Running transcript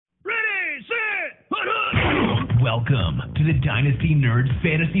Welcome to the Dynasty Nerds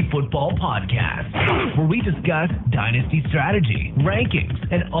Fantasy Football Podcast, where we discuss Dynasty strategy, rankings,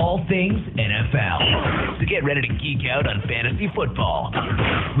 and all things NFL. So get ready to geek out on fantasy football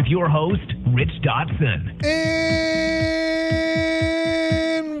with your host, Rich Dotson.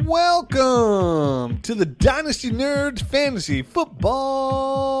 And welcome to the Dynasty Nerds Fantasy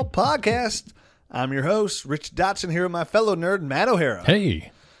Football Podcast. I'm your host, Rich Dotson, here with my fellow nerd, Matt O'Hara.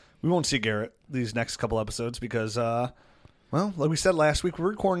 Hey. We won't see Garrett these next couple episodes because, well, like we said last week, we're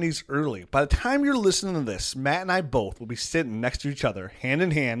recording these early. By the time you're listening to this, Matt and I both will be sitting next to each other, hand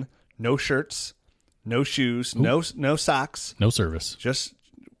in hand, no shirts, no shoes, no socks. No service. Just,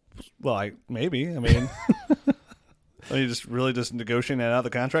 well, maybe. I mean, are you just negotiating that out of the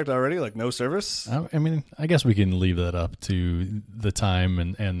contract already? Like no service? I mean, I guess we can leave that up to the time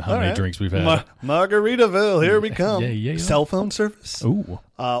and how many drinks we've had. Margaritaville, here we come. Yeah. Cell phone service? Ooh.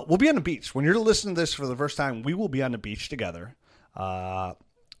 We'll be on the beach. When you're listening to this for the first time, we will be on the beach together.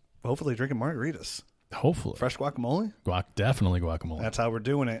 Hopefully drinking margaritas. Hopefully. Fresh guacamole? Definitely guacamole. That's how we're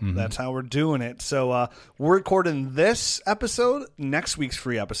doing it. Mm-hmm. That's how we're doing it. So we're recording this episode, next week's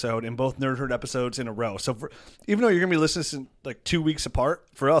free episode, and both Nerd Herd episodes in a row. So even though you're going to be listening like 2 weeks apart,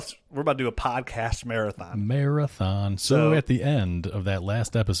 for us, we're about to do a podcast marathon. So at the end of that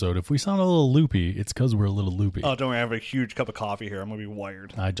last episode, if we sound a little loopy, it's because we're a little loopy. Oh, don't worry. I have a huge cup of coffee here. I'm going to be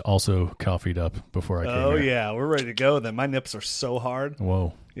wired. I also coffeeed up before I came here. Oh, yeah. We're ready to go then. My nips are so hard.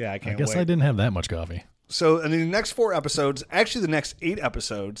 Whoa. Yeah, I can't wait. I guess I didn't have that much coffee. So in the next 4 episodes, actually the next 8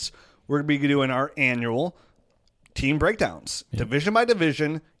 episodes, we're going to be doing our annual team breakdowns. Yep. Division by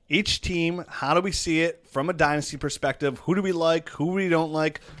division, each team, how do we see it from a dynasty perspective? Who do we like? Who we don't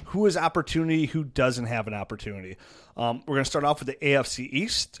like? Who has opportunity? Who doesn't have an opportunity? We're going to start off with the AFC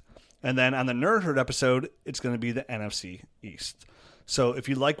East, and then on the Nerd Herd episode, it's going to be the NFC East. So if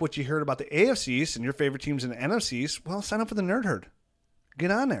you like what you heard about the AFC East and your favorite teams in the NFC East, well, sign up for the Nerd Herd. Get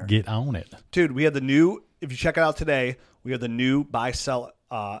on there. Get on it. Dude, we have the new, if you check it out today, we have the new buy-sell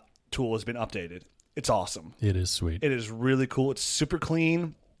tool has been updated. It's awesome. It is sweet. It is really cool. It's super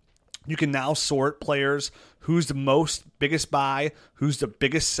clean. You can now sort players, who's the biggest buy, who's the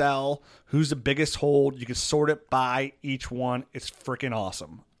biggest sell, who's the biggest hold. You can sort it by each one. It's freaking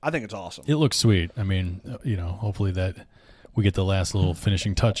awesome. I think it's awesome. It looks sweet. I mean, hopefully that we get the last little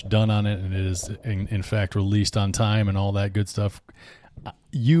finishing touch done on it, and it is, in fact, released on time and all that good stuff.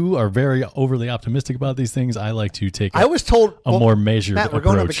 You are very overly optimistic about these things. I like to take a more measured Matt, we're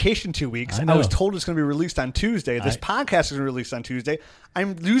approach. going on vacation 2 weeks. I was told it's going to be released on Tuesday. This podcast is going to be released on Tuesday.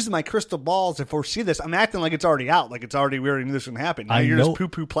 I'm using my crystal balls to foresee this. I'm acting like it's already out, like we already knew this was going to happen. Now you're just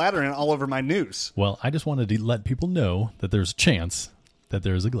poo-poo plattering all over my news. Well, I just wanted to let people know that there's a chance that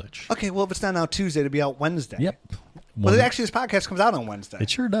there is a glitch. Okay, well, if it's not out Tuesday, it'll be out Wednesday. Yep. Well, actually, this podcast comes out on Wednesday. It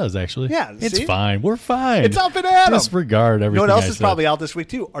sure does, actually. Yeah, it's see? fine. We're fine. It's up and at 'em. Disregard everything. You know what else I is said. probably out this week,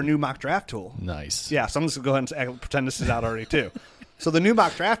 too? Our new mock draft tool. Nice. Yeah, so I'm just going to go ahead and pretend this is out already, too. So the new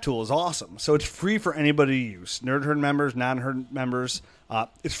mock draft tool is awesome. So it's free for anybody to use. Nerd Herd members, non-Herd members.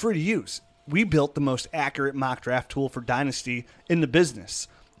 It's free to use. We built the most accurate mock draft tool for Dynasty in the business.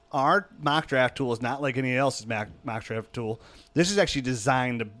 Our mock draft tool is not like any else's mock draft tool. This is actually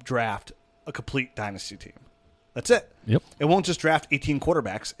designed to draft a complete Dynasty team. That's it. Yep. It won't just draft 18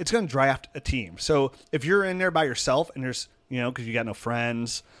 quarterbacks. It's going to draft a team. So if you're in there by yourself and there's, because you got no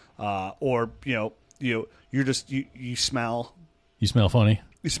friends, or you smell. You smell funny.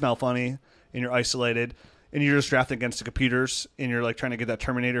 You smell funny, and you're isolated, and you're just drafting against the computers, and you're like trying to get that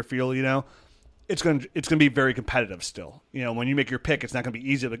Terminator feel. It's going to be very competitive still. When you make your pick, it's not going to be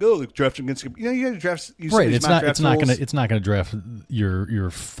easy. Like, drafting against, you got to draft. Right. It's not going to draft your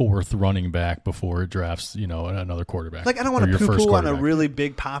fourth running back before it drafts, another quarterback. Like, I don't want to poo-poo on a really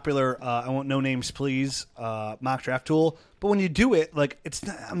big popular, I want no names please, mock draft tool. But when you do it, like, it's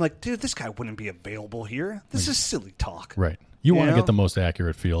not, I'm like, dude, this guy wouldn't be available here. This is silly talk. Right. You want to get the most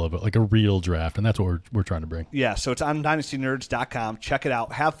accurate feel of it, like a real draft, and that's what we're trying to bring. Yeah, so it's on dynastynerds.com. Check it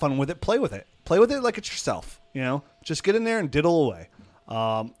out. Have fun with it. Play with it. Play with it like it's yourself. Just get in there and diddle away.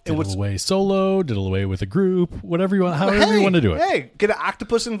 Diddle away solo, diddle away with a group, whatever you want, however you want to do it. Hey, get an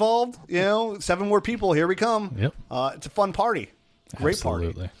octopus involved. 7 more people. Here we come. Yep. It's a fun party. Great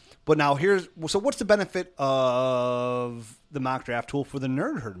Absolutely. Party. But now what's the benefit of the mock draft tool for the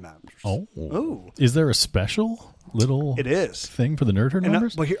Nerd Herd members? Oh. Ooh. Is there a special little thing for the Nerd Herd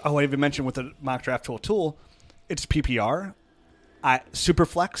members? I even mentioned with the mock draft tool, it's PPR,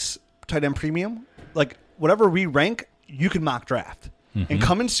 Superflex, tight end premium. Like, whatever we rank, you can mock draft. Mm-hmm. And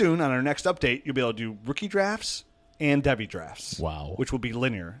coming soon on our next update, you'll be able to do rookie drafts and Devy drafts. Wow. Which will be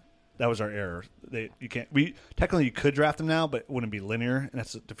linear. That was our error. You can't. Technically you could draft them now, but it wouldn't be linear, and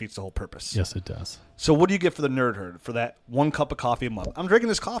that defeats the whole purpose. Yes, it does. So what do you get for the Nerd Herd for that 1 cup of coffee a month? I'm drinking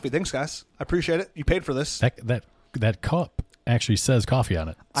this coffee. Thanks, guys. I appreciate it. You paid for this. That cup actually says coffee on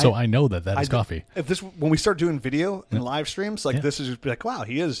it, so I know that is coffee. If this, when we start doing video and live streams, this is just be like, wow,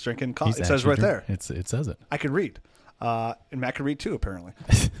 he is drinking coffee. It says right there. It says it. I can read, and Matt can read too. Apparently,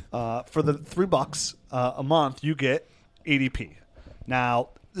 for the $3 a month, you get ADP. Now,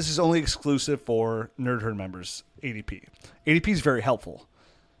 this is only exclusive for Nerd Herd members. ADP. ADP is very helpful.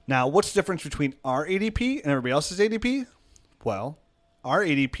 Now, what's the difference between our ADP and everybody else's ADP? Well, our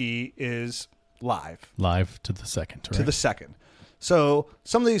ADP is live. Live to the second, right? To the second. So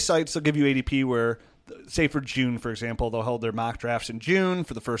some of these sites will give you ADP where, say for June, for example, they'll hold their mock drafts in June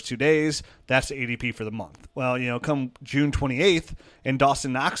for the first 2 days. That's the ADP for the month. Well, come June 28th and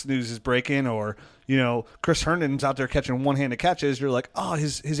Dawson Knox news is breaking, or, Chris Herndon's out there catching one-handed catches, you're like, oh,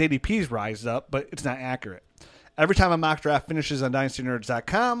 his ADP's rised up, but it's not accurate. Every time a mock draft finishes on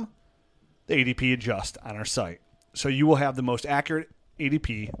dynastynerds.com, the ADP adjusts on our site. So you will have the most accurate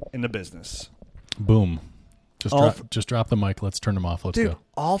ADP in the business. Boom. Just drop the mic. Let's turn them off. Let's go.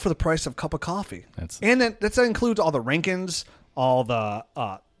 All for the price of a cup of coffee. And that includes all the rankings, all the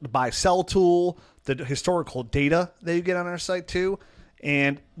buy-sell tool, the historical data that you get on our site too,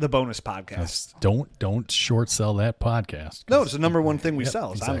 and the bonus podcast. Don't short sell that podcast. No, it's the number one thing we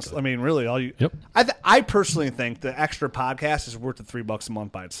sell. Exactly. Honestly. I mean, really, all you. Yep. I personally think the extra podcast is worth the $3 a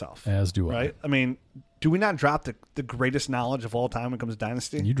month by itself. As do I. Right? I mean, do we not drop the greatest knowledge of all time when it comes to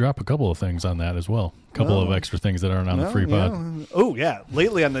Dynasty? You drop a couple of things on that as well. A couple of extra things that aren't on the free pod. Oh yeah,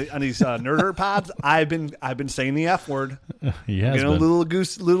 lately on these Nerder pods, I've been saying the F word. He has been a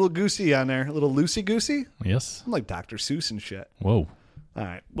little goosey on there, a little loosey goosey. Yes, I'm like Dr. Seuss and shit. Whoa. All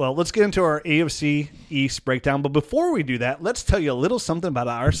right, well, let's get into our AFC East breakdown. But before we do that, let's tell you a little something about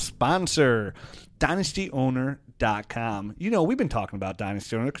our sponsor, DynastyOwner.com. We've been talking about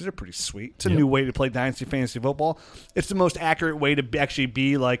Dynasty Owner because they're pretty sweet. It's a new way to play Dynasty Fantasy Football. It's the most accurate way to actually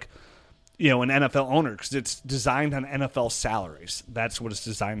be like, an NFL owner because it's designed on NFL salaries. That's what it's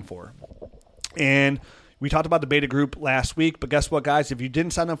designed for. And we talked about the beta group last week, but guess what, guys? If you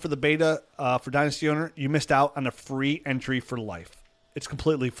didn't sign up for the beta for Dynasty Owner, you missed out on a free entry for life. It's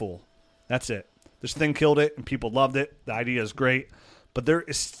completely full. That's it. This thing killed it, and people loved it. The idea is great, but there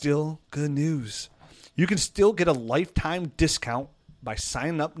is still good news. You can still get a lifetime discount by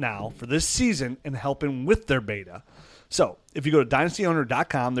signing up now for this season and helping with their beta. So if you go to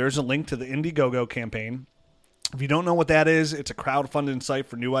dynastyowner.com, there's a link to the Indiegogo campaign. If you don't know what that is, it's a crowdfunding site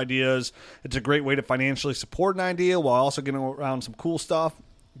for new ideas. It's a great way to financially support an idea while also giving away some cool stuff.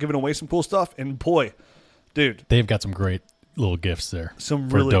 And boy, dude, they've got some great little gifts there. Some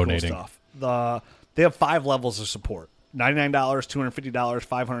really donating. Cool stuff. They have 5 levels of support. $99, $250, $500,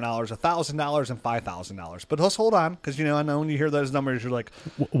 $1,000, and $5,000. But let's hold on, because I know when you hear those numbers, you're like,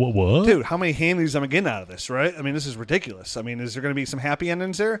 "What, dude? How many handies am I getting out of this?" Right? I mean, this is ridiculous. I mean, is there going to be some happy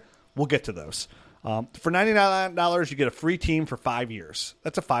endings there? We'll get to those. For $99, you get a free team for 5 years.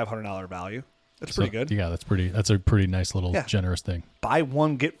 That's a $500 value. That's pretty good. Yeah, that's a pretty nice little generous thing. Buy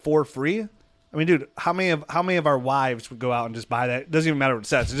one, get 4 free. I mean, dude, how many of our wives would go out and just buy that? It doesn't even matter what it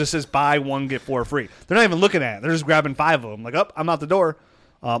says. It just says buy one, get 4 free. They're not even looking at it. They're just grabbing 5 of them. Like, I'm out the door.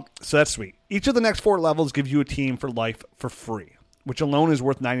 So that's sweet. Each of the next 4 levels give you a team for life for free, which alone is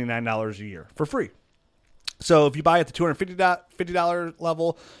worth $99 a year for free. So if you buy at the $250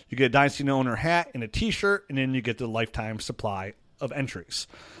 level, you get a Dynasty Owner hat and a T-shirt, and then you get the lifetime supply of entries.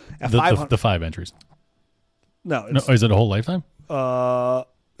 At the 5 entries. No, is it a whole lifetime?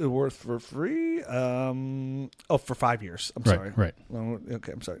 Worth for free? For 5 years. I'm sorry. Right.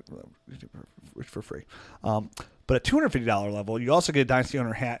 Okay, I'm sorry. For free. But at $250 level, you also get a Dynasty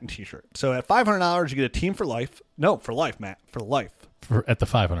Owner hat and T-shirt. So at $500, you get a team for life. No, for life, Matt. For life. At the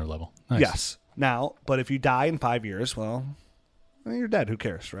 500 level. Nice. Yes. Now, but if you die in 5 years, well, you're dead. Who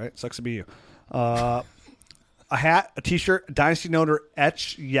cares, right? Sucks to be you. A hat, a T-shirt, a Dynasty Owner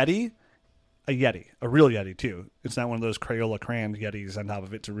etched Yeti. A Yeti, a real Yeti too. It's not one of those Crayola crayon Yetis on top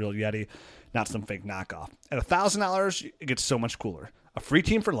of it. It's a real Yeti, not some fake knockoff. At $1,000, it gets so much cooler. A free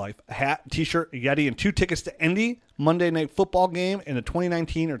team for life, a hat, a T-shirt, a Yeti, and 2 tickets to any Monday Night Football game in the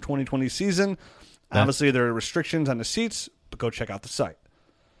 2019 or 2020 season. Obviously, there are restrictions on the seats, but go check out the site.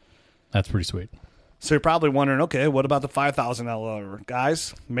 That's pretty sweet. So you're probably wondering, okay, what about the $5,000?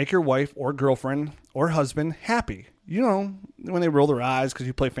 Guys, make your wife or girlfriend or husband happy. When they roll their eyes because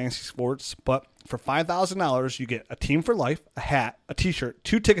you play fantasy sports. But for $5,000, you get a team for life, a hat, a T-shirt,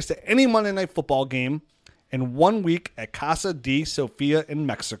 2 tickets to any Monday Night Football game and 1 week at Casa de Sofia in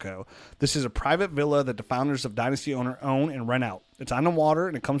Mexico. This is a private villa that the founders of Dynasty own and rent out. It's on the water,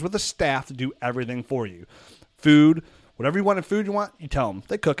 and it comes with a staff to do everything for you. Food, whatever you want in food you want, you tell them.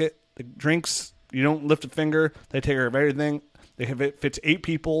 They cook it. The drinks, you don't lift a finger. They take care of everything. It fits 8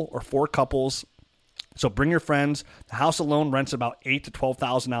 people or 4 couples. So bring your friends. The house alone rents about $8,000 to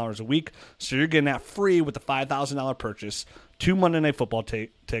 $12,000 a week, so you're getting that free with the $5,000 purchase. 2 Monday Night Football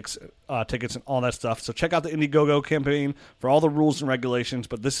tickets and all that stuff. So check out the Indiegogo campaign for all the rules and regulations,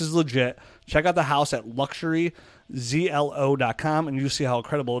 but this is legit. Check out the house at luxuryzlo.com, and you'll see how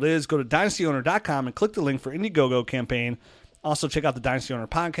incredible it is. Go to dynastyowner.com and click the link for Indiegogo campaign. Also, check out the Dynasty Owner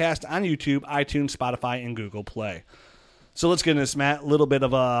podcast on YouTube, iTunes, Spotify, and Google Play. So let's get into this, Matt. A little bit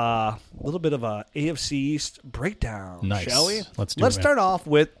of a AFC East breakdown, nice. Shall we? Let's start off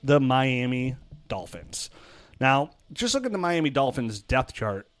with the Miami Dolphins. Now, just look at the Miami Dolphins depth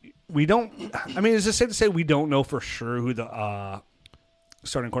chart. We don't. I mean, is it safe to say we don't know for sure who the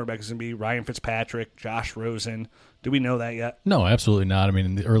starting quarterback is going to be? Ryan Fitzpatrick, Josh Rosen. Do we know that yet? No, absolutely not. I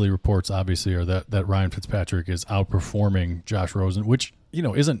mean, the early reports obviously are that Ryan Fitzpatrick is outperforming Josh Rosen, which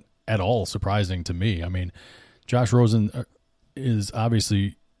isn't at all surprising to me. I mean, Josh Rosen is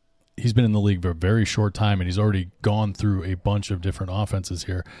obviously, he's been in the league for a very short time, and he's already gone through a bunch of different offenses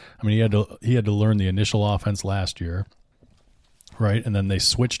here. I mean, he had to learn the initial offense last year, right? And then they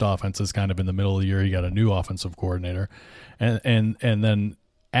switched offenses kind of in the middle of the year. He got a new offensive coordinator, and then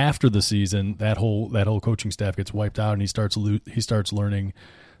after the season, that whole coaching staff gets wiped out, and he starts learning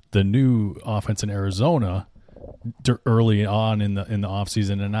the new offense in Arizona early on in the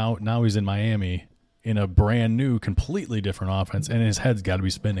offseason, and now he's in Miami in a brand new, completely different offense, and his head's got to be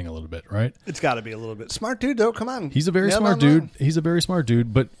spinning a little bit, right? It's got to be a little bit. Smart dude, though. Come on. He's a very smart dude. He's a very smart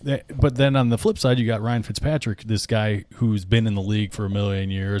dude. But then on the flip side, you got Ryan Fitzpatrick, this guy who's been in the league for a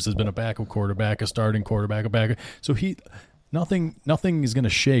million years, has been a backup quarterback, a starting quarterback, a backup. So nothing is going to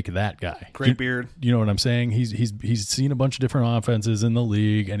shake that guy. Great beard. You know what I'm saying? He's seen a bunch of different offenses in the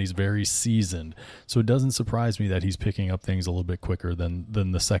league, and he's very seasoned. So it doesn't surprise me that he's picking up things a little bit quicker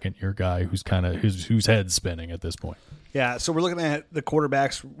than the second year guy who's kind of whose head's spinning at this point. Yeah, so we're looking at the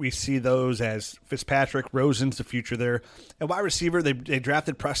quarterbacks. We see those as Fitzpatrick, Rosen's the future there. At wide receiver, they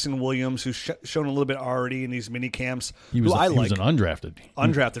drafted Preston Williams, who's shown a little bit already in these mini camps. He was an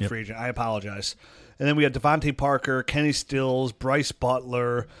undrafted free agent. I apologize. And then we had Devontae Parker, Kenny Stills, Bryce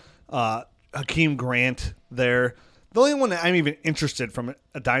Butler, Hakeem Grant there. The only one that I'm even interested from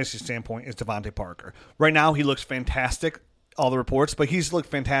a dynasty standpoint is Devontae Parker. Right now, he looks fantastic, all the reports, but he's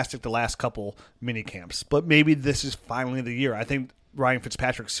looked fantastic the last couple mini camps. But maybe this is finally the year. I think Ryan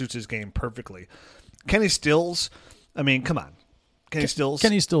Fitzpatrick suits his game perfectly. Kenny Stills, I mean, come on. Kenny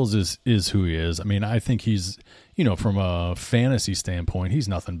Stills is who he is. I mean, I think he's, from a fantasy standpoint, he's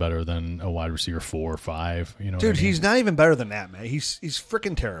nothing better than a wide receiver 4 or 5. Dude, he's not even better than that, man. He's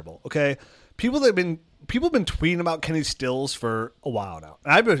freaking terrible. Okay, people have been tweeting about Kenny Stills for a while now.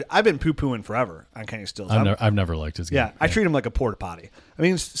 And I've been poo-pooing forever on Kenny Stills. I've never liked his game. Yeah, I treat him like a porta potty. I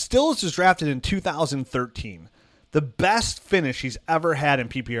mean, Stills was drafted in 2013. The best finish he's ever had in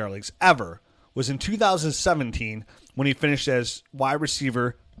PPR leagues ever was in 2017 when he finished as wide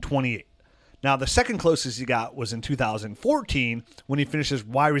receiver 28. Now, the second closest he got was in 2014 when he finished as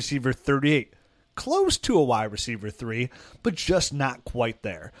wide receiver 38. Close to a wide receiver 3, but just not quite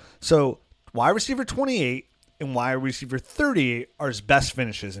there. So, wide receiver 28 and wide receiver 38 are his best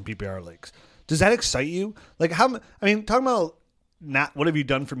finishes in PPR leagues. Does that excite you? Like, talking about what have you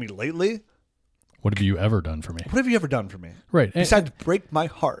done for me lately? What have you ever done for me? What have you ever done for me? Right. Besides break my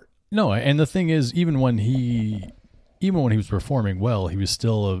heart. No, and the thing is, even when he was performing well, he was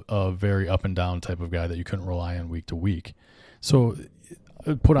still a very up and down type of guy that you couldn't rely on week to week. So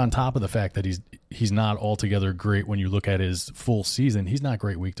put on top of the fact that he's not altogether great when you look at his full season, he's not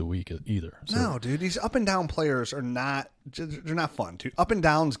great week to week either. So. No, dude, these up and down players are not fun. Dude, up and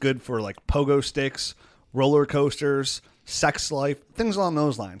down's good for like pogo sticks, roller coasters, sex life, things along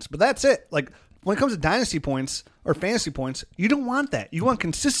those lines. But that's it. Like, when it comes to dynasty points or fantasy points, you don't want that. You want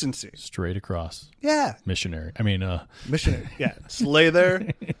consistency. Straight across. Yeah. Missionary. Missionary. Yeah. Slay there.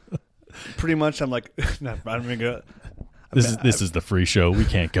 Pretty much, I'm like, no, I'm going to go. This is the free show. We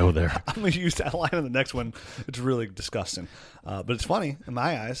can't go there. I'm going to use that line in the next one. It's really disgusting. But it's funny in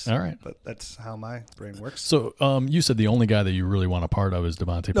my eyes. All right. But that's how my brain works. So you said the only guy that you really want a part of is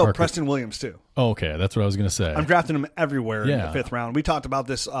Devontae Parker. No, Preston Williams, too. Oh, okay. That's what I was going to say. I'm drafting him everywhere in the 5th round. We talked about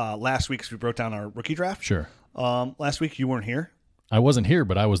this last week because we broke down our rookie draft. Sure. Last week, you weren't here. I wasn't here,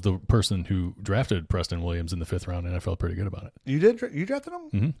 but I was the person who drafted Preston Williams in the 5th round, and I felt pretty good about it. You did? You drafted him?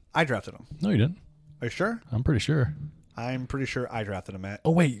 Mm-hmm. I drafted him. No, you didn't. Are you sure? I'm pretty sure. I'm pretty sure I drafted him at.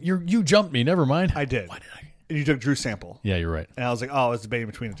 Oh wait, you jumped me. Never mind. I did. Why did I? And you took Drew Sample. Yeah, you're right. And I was like, oh, it's debating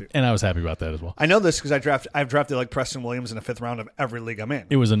between the two. And I was happy about that as well. I know this because I've drafted like Preston Williams in the 5th round of every league I'm in.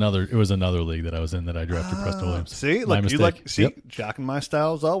 It was another league that I was in that I drafted Preston Williams. See, My mistake. jocking my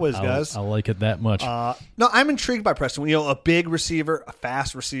style as always, guys. I like it that much. No, I'm intrigued by Preston. You know, a big receiver, a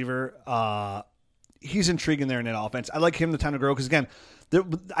fast receiver. He's intriguing there in that offense. I like him the time to grow because again,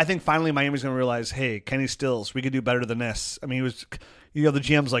 I think finally Miami's going to realize, hey, Kenny Stills, we could do better than this. I mean, he was. You know, the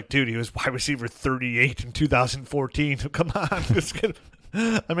GM's like, dude, he was wide receiver 38 in 2014. Come on.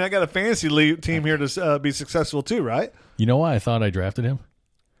 I mean, I got a fantasy league team here to be successful too, right? You know why I thought I drafted him?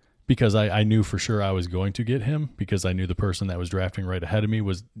 Because I knew for sure I was going to get him because I knew the person that was drafting right ahead of me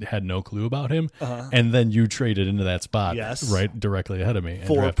had no clue about him. And then you traded into that spot right directly ahead of me.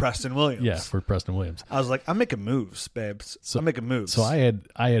 For Preston Williams. Yeah, for Preston Williams. I was like, I'm making moves, babes. I'm making moves. So I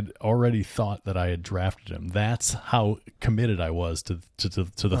had already thought that I had drafted him. That's how committed I was to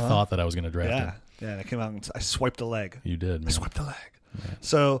the thought that I was going to draft him. Yeah, and I came out and I swiped a leg. You did, man. I swiped a leg. Yeah.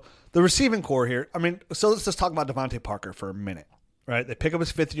 So the receiving core here, I mean, so let's just talk about Devontae Parker for a minute. Right, they pick up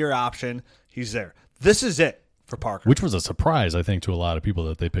his 5th-year option. He's there. This is it for Parker, which was a surprise, I think, to a lot of people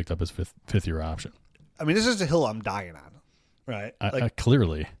that they picked up his fifth-year option. I mean, this is a hill I'm dying on. Right,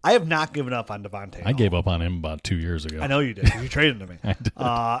 clearly, I have not given up on Devontae. I gave up on him about 2 years ago. I know you did. You traded to me. I did.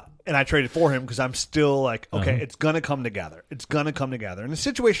 And I traded for him because I'm still like, okay, it's gonna come together. It's gonna come together. And the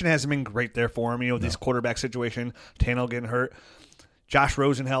situation hasn't been great there for him. You know, this quarterback situation, Tannehill getting hurt. Josh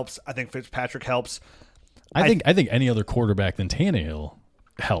Rosen helps. I think Fitzpatrick helps. I think any other quarterback than Tannehill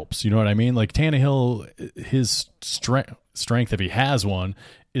helps. You know what I mean? Like Tannehill, his strength, if he has one,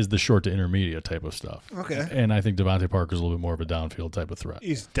 is the short to intermediate type of stuff. Okay. And I think Devontae Parker's a little bit more of a downfield type of threat.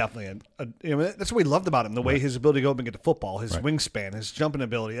 He's definitely that's what we loved about him. The way his ability to go up and get the football, his wingspan, his jumping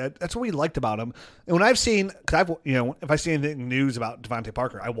ability. That's what we liked about him. And when I've seen, if I see anything news about Devontae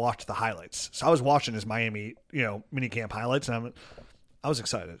Parker, I watch the highlights. So I was watching his Miami, mini camp highlights, and I was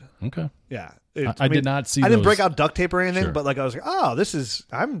excited. Okay. Yeah. I did not see I didn't those. break out duct tape or anything, Sure. but like I was like, oh,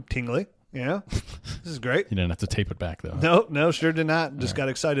 I'm tingly. This is great. You didn't have to tape it back, though. No, sure did not. Just got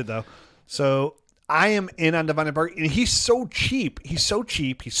excited, though. So I am in on Devontae Parker. And he's so cheap. He's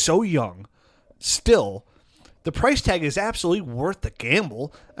so young. Still, the price tag is absolutely worth the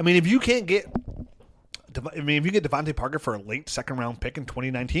gamble. I mean, if you get Devontae Parker for a late second-round pick in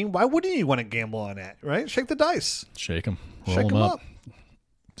 2019, why wouldn't you want to gamble on that, right? Shake the dice. Shake him. Shake him up.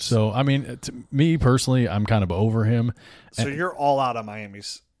 So, I mean, to me personally, I'm kind of over him. So you're all out on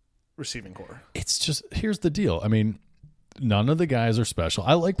Miami's receiving core. It's just, here's the deal. I mean, none of the guys are special.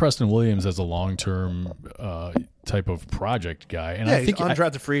 I like Preston Williams as a long-term type of project guy. And I think he's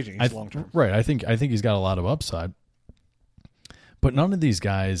undrafted free agent. He's long-term. Right. I think he's got a lot of upside. But none of these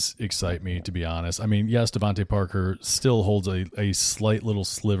guys excite me, to be honest. I mean, yes, Devontae Parker still holds a slight little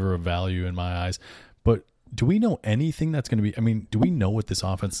sliver of value in my eyes. But do we know anything that's going to be – I mean, do we know what this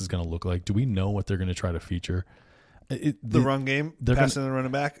offense is going to look like? Do we know what they're going to try to feature? The run game, passing and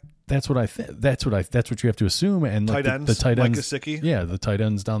running back. That's what I think. That's what you have to assume. And like tight ends, the tight ends, like Gesicki. Yeah, the tight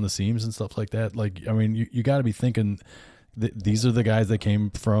ends down the seams and stuff like that. Like, I mean, you got to be thinking these are the guys that came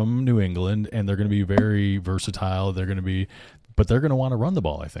from New England, and they're going to be very versatile. They're going to be, but they're going to want to run the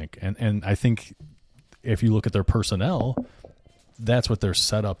ball, I think. And I think if you look at their personnel, that's what they're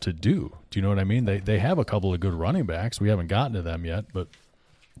set up to do. Do you know what I mean? They have a couple of good running backs. We haven't gotten to them yet, but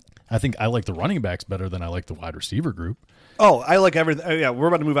I think I like the running backs better than I like the wide receiver group. Oh, I like everything. Yeah, we're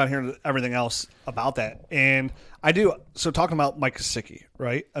about to move on here to everything else about that. And I do. So talking about Mike Gesicki,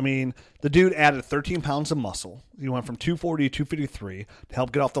 right? I mean, the dude added 13 pounds of muscle. He went from 240 to 253 to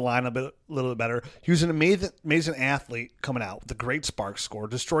help get off the line a little bit better. He was an amazing athlete coming out with a great spark score,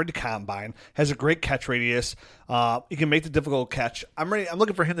 destroyed the combine, has a great catch radius. He can make the difficult catch. I'm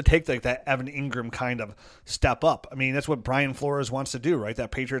looking for him to take like that Evan Ingram kind of step up. I mean, that's what Brian Flores wants to do, right?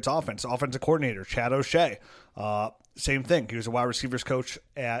 That Patriots offensive coordinator, Chad O'Shea. Same thing. He was a wide receivers coach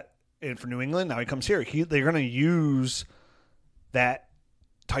for New England. Now he comes here. They're going to use that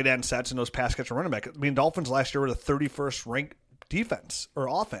tight end sets and those pass catcher running back. I mean, Dolphins last year were the 31st ranked defense or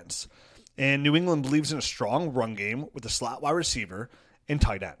offense. And New England believes in a strong run game with a slot wide receiver and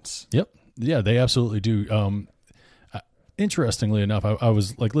tight ends. Yep. Yeah, they absolutely do. Interestingly enough, I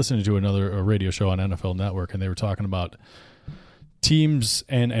was like listening to a radio show on NFL Network, and they were talking about teams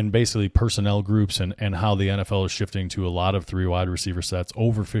and basically personnel groups and how the NFL is shifting to a lot of 3 wide receiver sets.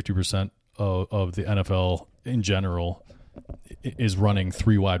 Over 50% of the NFL in general is running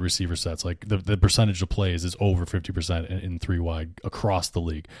 3 wide receiver sets. Like the percentage of plays is over 50% in 3 wide across the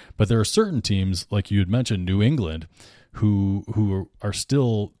league. But there are certain teams, like you had mentioned, New England, who are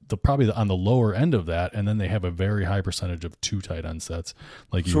still probably on the lower end of that, and then they have a very high percentage of 2 tight end sets,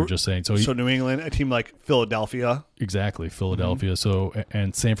 like you were just saying. So New England, a team like Philadelphia. Exactly, Philadelphia. So,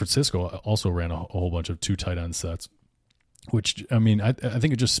 and San Francisco also ran a whole bunch of 2 tight end sets, which, I mean, I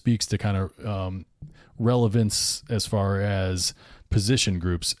think it just speaks to kind of relevance as far as position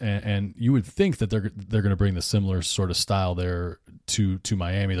groups, and you would think that they're going to bring the similar sort of style there to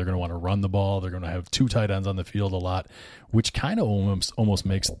Miami. They're going to want to run the ball. They're going to have 2 tight ends on the field a lot, which kind of almost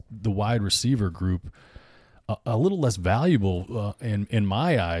makes the wide receiver group a little less valuable in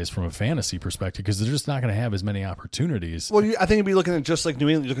my eyes from a fantasy perspective, because they're just not going to have as many opportunities. Well, I think you'd be looking at just like New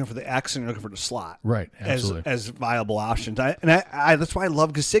England, you're looking for the X and you're looking for the slot, right? Absolutely, as viable options. I that's why I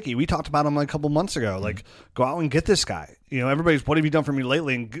love Gesicki. We talked about him like a couple months ago. Like, go out and get this guy. You know, everybody's, what have you done for me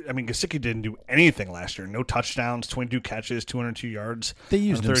lately? And I mean, Gesicki didn't do anything last year. No touchdowns, 22 catches, 202 yards. They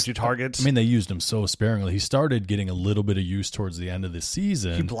used 32 targets. I mean, they used him so sparingly. He started getting a little bit of use towards the end of the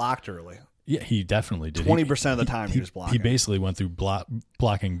season. He blocked early. Yeah, he definitely did. 20% of the time he was blocking. He basically went through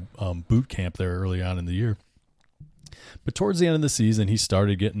blocking boot camp there early on in the year. But towards the end of the season, he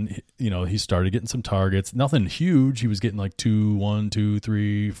started getting some targets. Nothing huge. He was getting like 1, 2,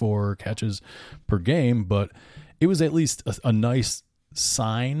 3, 4 catches per game, but it was at least a nice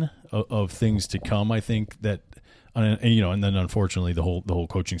sign of things to come. I think that, and then unfortunately the whole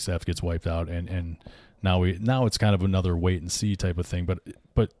coaching staff gets wiped out, and now it's kind of another wait and see type of thing.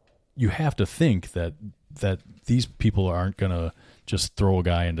 But you have to think that these people aren't going to just throw a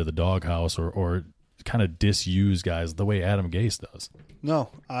guy into the doghouse or kind of disuse guys the way Adam Gase does. No,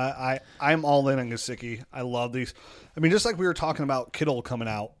 I'm all in on Gesicki. I love these. I mean, just like we were talking about Kittle coming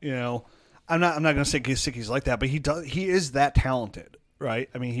out, you know, I'm not going to say Gesicki's like that, but he is that talented, right?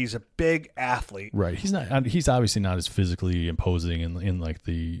 I mean, he's a big athlete. Right. He's obviously not as physically imposing in like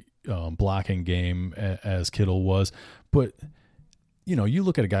the blocking game as Kittle was, but you know, you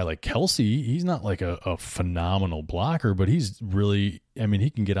look at a guy like Kelsey, he's not like a phenomenal blocker, but he's really, I mean,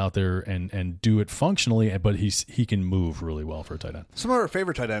 he can get out there and do it functionally, but he can move really well for a tight end. Some of our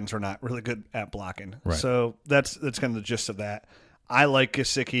favorite tight ends are not really good at blocking. Right. So that's kind of the gist of that. I like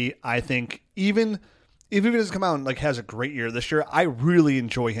Gesicki. I think even if he doesn't come out and like has a great year this year, I really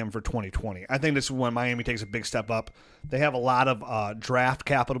enjoy him for 2020. I think this is when Miami takes a big step up. They have a lot of draft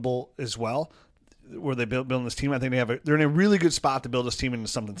capital as well, where they building this team. I think they're in a really good spot to build this team into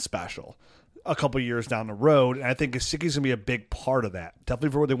something special a couple years down the road. And I think Gesicki's going to be a big part of that. Definitely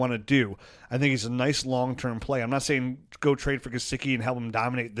for what they want to do. I think he's a nice long-term play. I'm not saying go trade for Gesicki and help him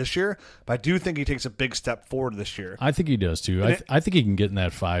dominate this year, but I do think he takes a big step forward this year. I think he does too. I think he can get in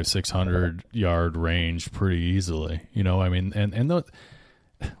that 500-600 yard range pretty easily. You know, I mean, and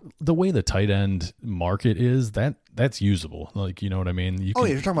the way the tight end market is, that's usable. Like, you know what I mean? You're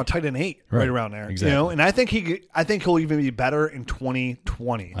talking about tight end 8 right around there. Exactly. You know, and I think he'll even be better in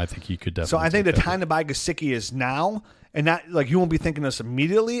 2020. I think he could definitely. So I think the time to buy Gesicki is now, and not like you won't be thinking this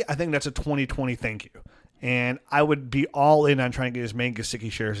immediately. I think that's a 2020 thank you. And I would be all in on trying to get as many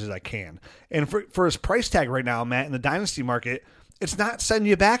Gesicki shares as I can. And for his price tag right now, Matt, in the Dynasty market, it's not setting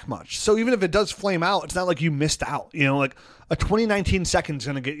you back much. So even if it does flame out, it's not like you missed out. You know, like a 2019 second is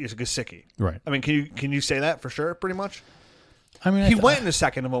going to get you Gesicki. Right. I mean, can you say that for sure, pretty much? I mean, he went in the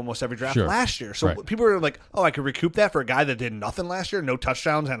second of almost every draft last year. So people are like, oh, I could recoup that for a guy that did nothing last year, no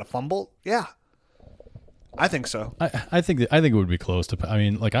touchdowns and a fumble. Yeah. I think so. I think it would be close to. I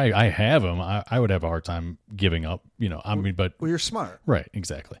mean, like I have him. I would have a hard time giving up. You know, I mean, but you're smart, right?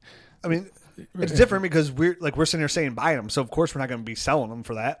 Exactly. I mean, it's different because we're sitting here saying buy them, so of course we're not going to be selling them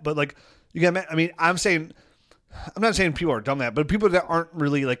for that. But like you get, I mean, I'm not saying people are dumb that, but people that aren't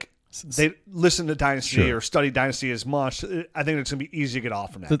really like they listen to Dynasty or study Dynasty as much, I think it's going to be easy to get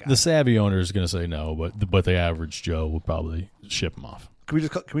off from that. The savvy owner is going to say no, but the average Joe will probably ship them off. Can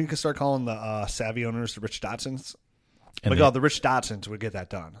we just start calling the savvy owners the Rich Dotsons? And the Rich Dotsons would get that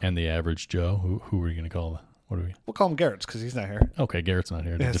done. And the average Joe, who are you going to call? What are we? We'll call him Garrett's because he's not here. Okay, Garrett's not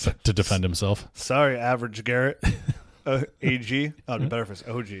here to defend himself. Sorry, average Garrett. AG. Oh, it'd be better if it's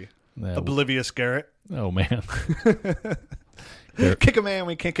OG. Oblivious Garrett. Oh, man. Kick a man,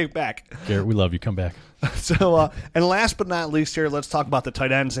 we can't kick back. Garrett, we love you. Come back. So, and last but not least here, let's talk about the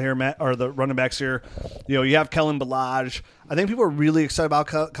tight ends here, Matt, or the running backs here. You know, you have Kellen Ballage. I think people are really excited about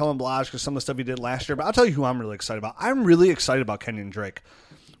Kellen Ballage because some of the stuff he did last year, but I'll tell you who I'm really excited about. I'm really excited about Kenyon Drake.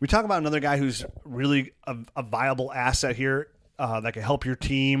 We talk about another guy who's really a viable asset here that can help your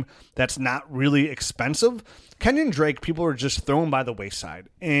team that's not really expensive. Kenyon Drake, people are just thrown by the wayside.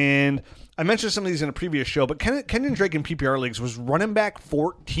 And I mentioned some of these in a previous show, but Kenyon Drake in PPR leagues was running back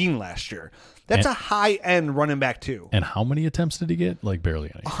 14 last year. That's a high-end running back, too. And how many attempts did he get? Like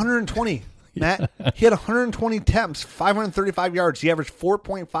barely any. 120. Matt, he had 120 attempts, 535 yards. He averaged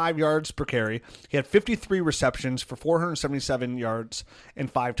 4.5 yards per carry. He had 53 receptions for 477 yards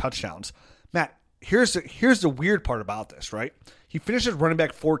and 5 touchdowns. Matt, here's the weird part about this, right? He finishes running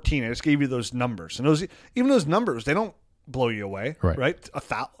back 14. I just gave you those numbers. And even those numbers, they don't blow you away, right?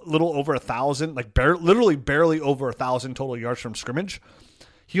 Little over 1,000, like literally barely over 1,000 total yards from scrimmage.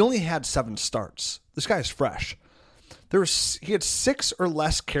 He only had 7 starts. This guy is fresh. He had 6 or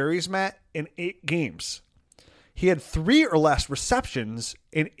less carries, Matt, in 8 games. He had 3 or less receptions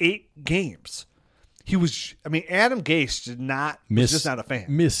in 8 games. Adam Gase was just not a fan.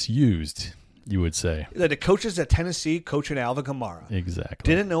 Misused, you would say. The coaches at Tennessee, coaching Alvin Kamara, exactly,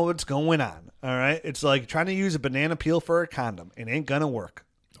 didn't know what's going on. All right, it's like trying to use a banana peel for a condom. It ain't gonna work.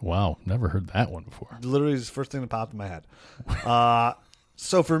 Wow, never heard that one before. Literally, is the first thing that popped in my head.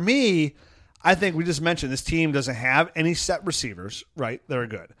 So for me, I think we just mentioned this team doesn't have any set receivers, right? That are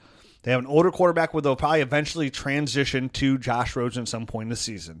good. They have an older quarterback where they'll probably eventually transition to Josh Rosen at some point in the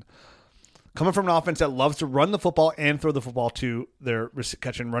season. Coming from an offense that loves to run the football and throw the football to their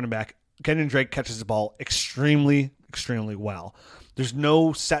catching running back, Kenyon Drake catches the ball extremely, extremely well. There's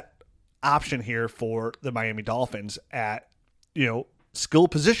no set option here for the Miami Dolphins at, skill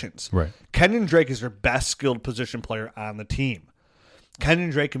positions. Right. Kenyon Drake is their best skilled position player on the team.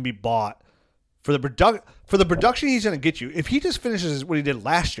 Kenyon Drake can be bought for the production he's going to get you. If he just finishes what he did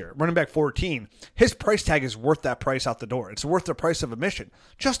last year, running back 14, his price tag is worth that price out the door. It's worth the price of admission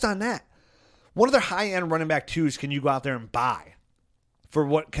just on that. What other high-end running back twos can you go out there and buy for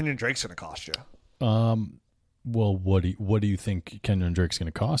what Kenyon Drake's going to cost you? Well, what do you think Kenyon Drake's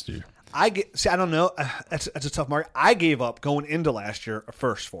going to cost you? I don't know. That's a tough market. I gave up going into last year a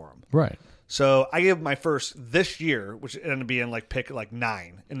first for him. Right. So I gave my first this year, which ended up being pick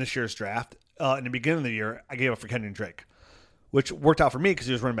 9 in this year's draft. In the beginning of the year, I gave up for Kenyon Drake, which worked out for me because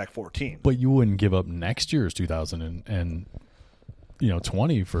he was running back 14. But you wouldn't give up next year's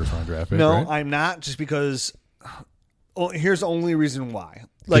 2020 first round draft pick, no, right? I'm not, just because here's the only reason why.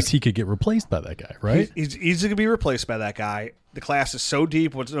 Because he could get replaced by that guy, right? He's easily going to be replaced by that guy. The class is so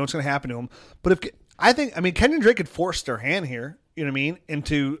deep, what's going to happen to him. But Kenyon Drake could force their hand here,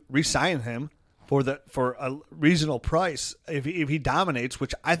 into re-signing him for a reasonable price if he dominates,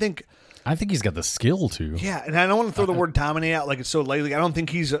 which I think he's got the skill to. Yeah, and I don't want to throw the word dominate out like it's so lightly. I don't think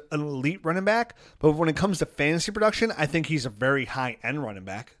he's an elite running back, but when it comes to fantasy production, I think he's a very high-end running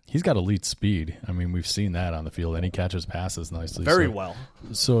back. He's got elite speed. We've seen that on the field, and he catches passes nicely. Very well.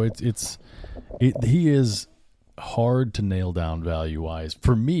 So he is hard to nail down value-wise,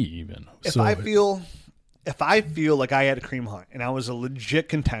 for me even. If I feel like I had a cream hunt and I was a legit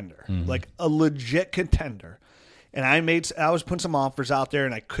contender, and I was putting some offers out there,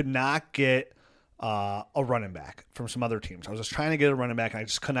 and I could not get a running back from some other teams. I was just trying to get a running back, and I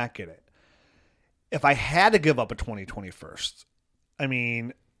just could not get it. If I had to give up a 2020 first,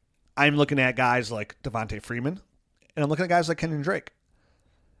 I'm looking at guys like Devontae Freeman, and I'm looking at guys like Kenyon Drake.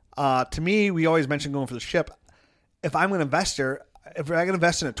 To me, we always mention going for the ship. If I'm an investor, if I can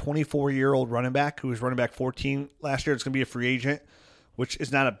invest in a 24-year-old running back who was running back 14 last year, it's going to be a free agent, which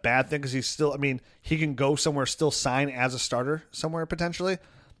is not a bad thing because he's still, he can go somewhere, still sign as a starter somewhere potentially.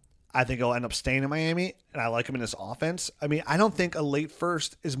 I think he'll end up staying in Miami, and I like him in this offense. I don't think a late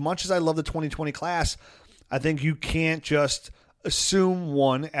first, as much as I love the 2020 class, I think you can't just assume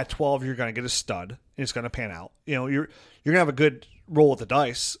one at 12 you're going to get a stud and it's going to pan out. You're going to have a good roll with the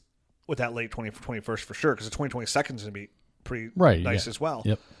dice with that late 21st for sure, because the 2022nd is going to be pretty nice as well.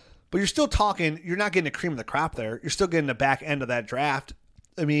 Yep. But you're still talking, you're not getting the cream of the crop there. You're still getting the back end of that draft.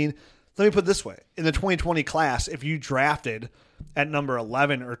 Let me put it this way. In the 2020 class, if you drafted at number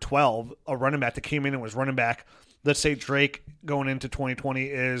 11 or 12 a running back that came in and was running back, let's say Drake going into 2020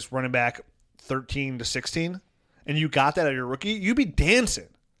 is running back 13 to 16, and you got that out of your rookie, you'd be dancing.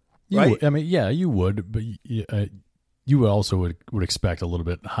 Right? You would, but you also would expect a little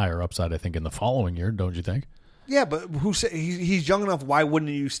bit higher upside, I think, in the following year, don't you think? Yeah, but he's young enough. Why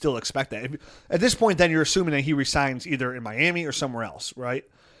wouldn't you still expect that? At this point, then you're assuming that he resigns either in Miami or somewhere else, right?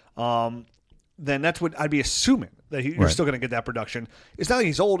 Then that's what I'd be assuming, that you're still going to get that production. It's not like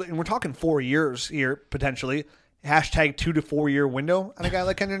he's old, and we're talking 4 years here potentially. # 2 to 4 year window on a guy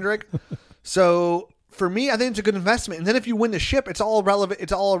like Kenyon Drake. So for me, I think it's a good investment. And then if you win the ship, it's all relevant.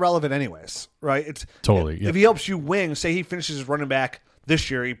 It's all irrelevant anyways, right? It's totally. If he helps you win, say he finishes his running back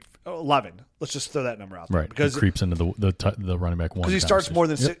this year, 11. Let's just throw that number out there. Right, because he creeps into the running back one. Because he starts more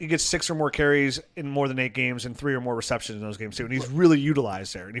than he gets 6 or more carries in more than 8 games and 3 or more receptions in those games too. And he's really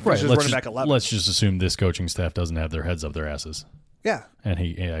utilized there. And he finishes running back 11. Let's just assume this coaching staff doesn't have their heads up their asses. Yeah. And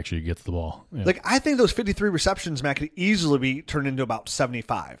he actually gets the ball. Yeah. Like, I think those 53 receptions, Matt, could easily be turned into about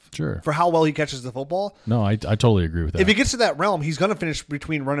 75. Sure. For how well he catches the football. No, I totally agree with that. If he gets to that realm, he's going to finish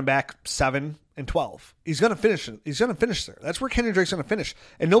between running back 7 and 12. He's going to finish. He's going to finish there. That's where Kenyon Drake's going to finish.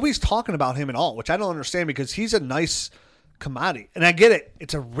 And nobody's talking about him at all, which I don't understand because he's a nice commodity. And I get it.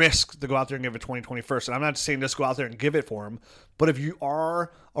 It's a risk to go out there and give a 20-20 first. And I'm not saying just go out there and give it for him. But if you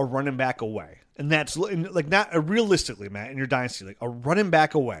are a running back away, and that's like not realistically, Matt, in your dynasty, like a running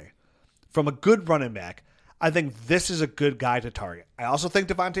back away from a good running back, I think this is a good guy to target. I also think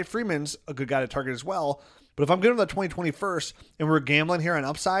Devontae Freeman's a good guy to target as well. But if I'm giving him the 20-20 first and we're gambling here on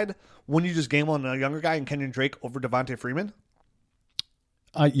upside, wouldn't you just gamble on a younger guy in Kenyon Drake over Devontae Freeman?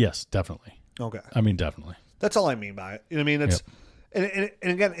 Yes, definitely. Okay. I mean, definitely. That's all I mean by it. You know what I mean? It's and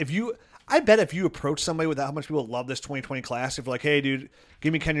again, I bet if you approach somebody with how much people love this 2020 class, if you're like, hey, dude,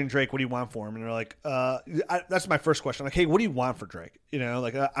 give me Kenyon Drake, what do you want for him? And they're like, that's my first question. I'm like, hey, what do you want for Drake? You know,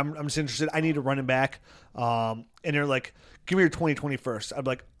 like, I'm just interested. I need a running back. And they're like, give me your 2020 first. I'd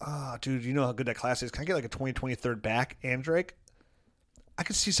be like, dude, you know how good that class is. Can I get like a 2020 third back and Drake? I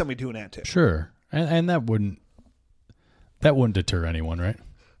could see somebody doing that too. Sure. And that wouldn't deter anyone, right?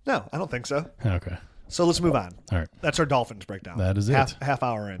 No, I don't think so. Okay. So let's move on. All right. That's our Dolphins breakdown. That is it. Half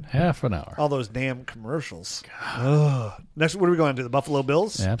hour in. Half an hour. All those damn commercials. Next, what are we going to? The Buffalo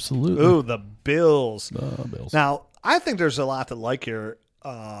Bills? Absolutely. Ooh, the Bills. The Bills. Now, I think there's a lot to like here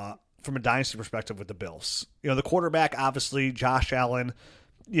from a dynasty perspective with the Bills. You know, the quarterback, obviously, Josh Allen.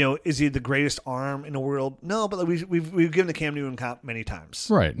 You know, is he the greatest arm in the world? No, but we've given the Cam Newton comp many times.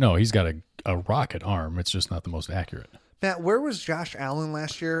 Right. No, he's got a rocket arm. It's just not the most accurate. Matt, where was Josh Allen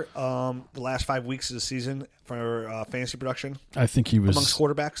last year? The last 5 weeks of the season for fantasy production. I think he was amongst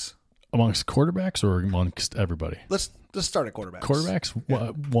quarterbacks. Amongst quarterbacks or amongst everybody? Let's start at quarterbacks. Quarterbacks,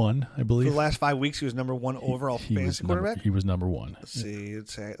 yeah. One, I believe. For the last 5 weeks, he was number one overall fantasy quarterback. He was number one. Let's see.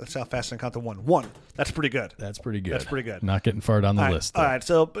 Let's see how fast I can count to one. One. That's pretty good. That's pretty good. That's pretty good. Not getting far down the list. All right.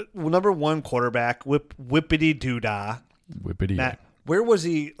 So, but number one quarterback, whippity doodah. Whippity. Matt, where was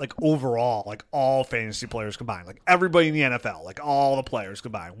he like overall, like all fantasy players combined, like everybody in the NFL, like all the players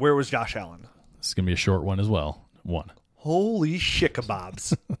combined? Where was Josh Allen? This is gonna be a short one as well. One. Holy shit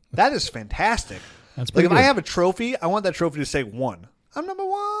kebabs. That is fantastic. That's like pretty if good. I have a trophy, I want that trophy to say one. I'm number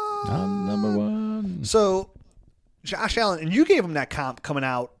one. I'm number one. So Josh Allen, and you gave him that comp coming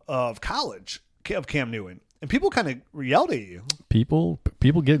out of college of Cam Newton, and people kind of yelled at you. People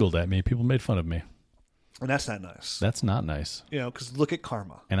giggled at me. People made fun of me. And that's not nice. That's not nice. You know, because look at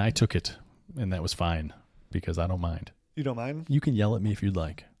karma. And I took it, and that was fine because I don't mind. You don't mind? You can yell at me if you'd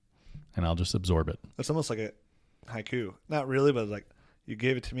like, and I'll just absorb it. That's almost like a haiku. Not really, but like, you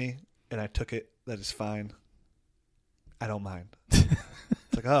gave it to me, and I took it. That is fine. I don't mind. It's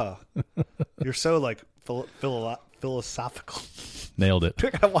like, oh, you're so like philosophical. Nailed it.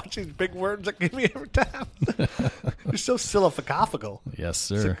 I watch these big words that give me every time. You're so philosophical. Yes,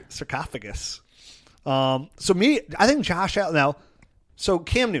 sir. Sarcophagus. I think Josh Allen now. So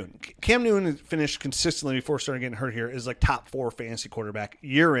Cam Newton finished consistently before starting getting hurt here is like top 4 fantasy quarterback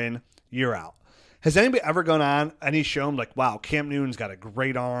year in, year out. Has anybody ever gone on and he's shown like, wow, Cam Newton's got a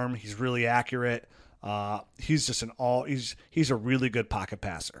great arm. He's really accurate. He's just he's a really good pocket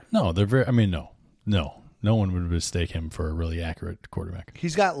passer. No, no one would mistake him for a really accurate quarterback.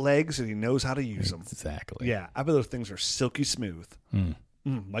 He's got legs and he knows how to use them. Exactly. Yeah, I bet those things are silky smooth.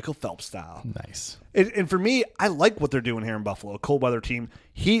 Michael Phelps style. Nice. And for me, I like what they're doing here in Buffalo, a cold weather team.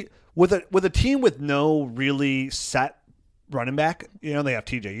 With a team with no really set running back, you know, they have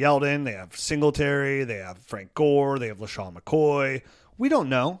TJ Yeldon, they have Singletary, they have Frank Gore, they have LaShawn McCoy. We don't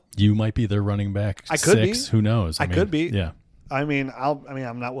know. You might be their running back. I could 6. be. Who knows? I could be. Yeah. I'm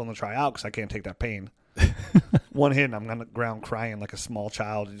not willing to try out because I can't take that pain. One hit and I'm on the ground crying like a small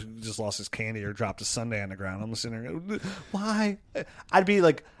child who just lost his candy or dropped a sundae on the ground. I'm sitting there, why? I'd be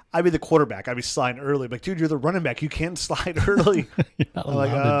the quarterback. I'd be sliding early. Like, dude, you're the running back. You can't slide early. You're not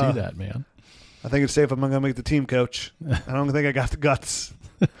allowed to do that, man. I think it's safe. I'm not going to make the team, coach. I don't think I got the guts.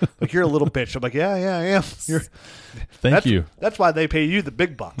 Like, you're a little bitch. I'm like, yeah, I am. Thank you. That's why they pay you the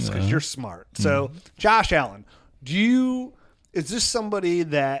big bucks, because you're smart. So, Josh Allen, is this somebody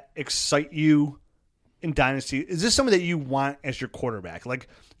that excites you in Dynasty? Is this somebody that you want as your quarterback? Like,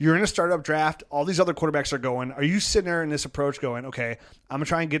 you're in a startup draft, all these other quarterbacks are going. Are you sitting there in this approach going, okay, I'm going to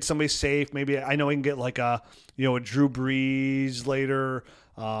try and get somebody safe. Maybe I know I can get like a Drew Brees later,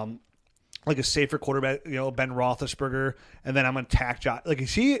 like a safer quarterback, Ben Roethlisberger, and then I'm going to attack Josh. Like,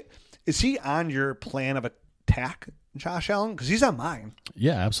 is he on your plan of attack, Josh Allen? Because he's on mine.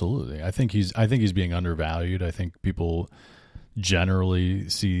 Yeah, absolutely. I think he's being undervalued. I think people generally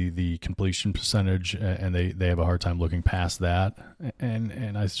see the completion percentage, and they have a hard time looking past that.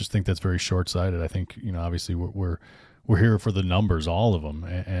 And I just think that's very short-sighted. I think, obviously we're here for the numbers, all of them,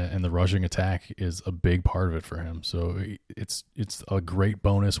 and the rushing attack is a big part of it for him. So it's a great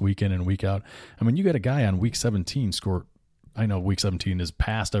bonus week in and week out. I mean, you got a guy on week 17 score. I know week 17 is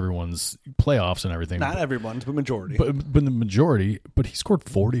past everyone's playoffs and everything. Not everyone's, but majority. But the majority. But he scored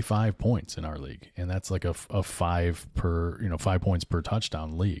 45 points in our league, and that's like a 5 points per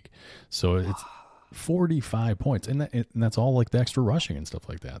touchdown league. So it's 45 points, and that's all like the extra rushing and stuff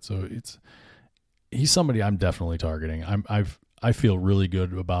like that. So he's somebody I'm definitely targeting. I feel really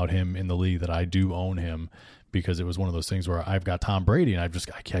good about him in the league that I do own him, because it was one of those things where I've got Tom Brady and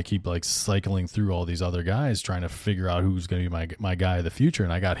I keep like cycling through all these other guys trying to figure out who's going to be my guy of the future.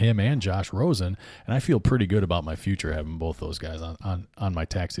 And I got him and Josh Rosen, and I feel pretty good about my future having both those guys on my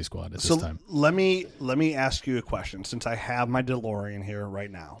taxi squad at this time. Let me ask you a question, since I have my DeLorean here right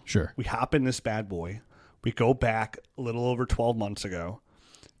now. Sure. We hop in this bad boy. We go back a little over 12 months ago.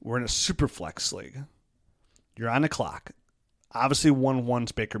 We're in a super flex league. You're on the clock. Obviously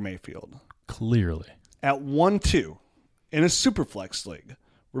 1-1's Baker Mayfield. Clearly. At 1-2 in a super flex league,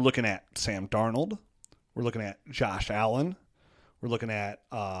 we're looking at Sam Darnold. We're looking at Josh Allen. We're looking at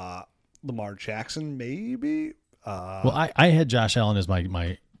Lamar Jackson, maybe. Well, I had Josh Allen as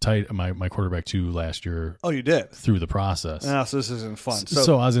my quarterback too last year. Oh, you did? Through the process. Oh, so this isn't fun.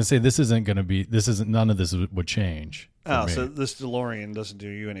 So I was going to say, none of this would change. Oh, so this DeLorean doesn't do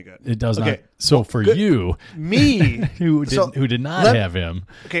you any good. It does not. So for good. You, me, who did not have him.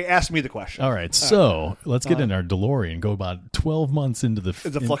 Okay, ask me the question. All right, so let's get in our DeLorean. Go about 12 months into the.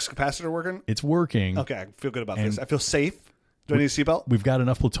 Is the flux capacitor working? It's working. Okay, I feel good about this. I feel safe. Do I need a seatbelt? We've got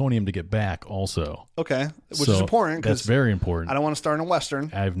enough plutonium to get back also. Okay, which is important. That's very important. I don't want to start in a Western.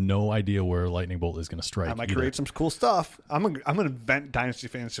 I have no idea where lightning bolt is going to strike. I might create some cool stuff. I'm gonna invent Dynasty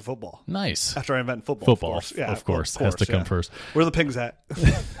Fantasy Football. Nice. After I invent football. Of course, has to come first. Where are the pigs at?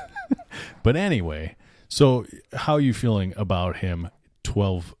 But anyway, so how are you feeling about him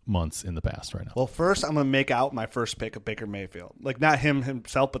 12 months in the past right now? Well, first I'm going to make out my first pick of Baker Mayfield. Like, not him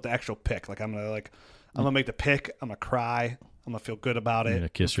himself, but the actual pick. Like, I'm going to make the pick. I'm going to cry. I'm going to feel good about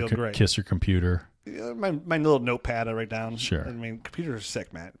it. Kiss your computer. My little notepad I write down. Sure. I mean, computers are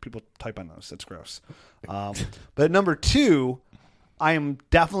sick, man. People type on those. That's gross. But at number 2, I am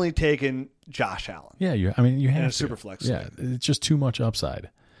definitely taking Josh Allen. Yeah, you have in a to. super flex. Yeah, it's just too much upside.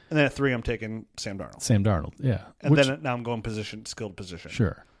 And then at 3, I'm taking Sam Darnold. Yeah. And then now I'm going skilled position.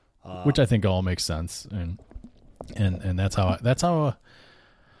 Sure. Which I think all makes sense, and that's how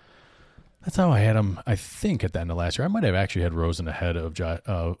I had him. I think at the end of last year, I might have actually had Rosen ahead of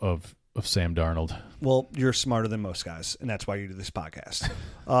Sam Darnold. Well, you're smarter than most guys, and that's why you do this podcast.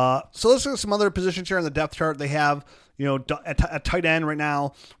 So let's look at some other positions here on the depth chart. They have, at tight end right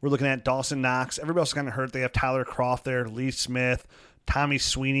now, we're looking at Dawson Knox. Everybody else is kind of hurt. They have Tyler Kroft there, Lee Smith, Tommy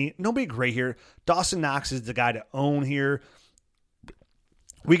Sweeney. Nobody great here. Dawson Knox is the guy to own here.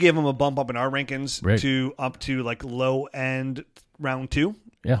 We gave him a bump up in our rankings up to like low end round 2.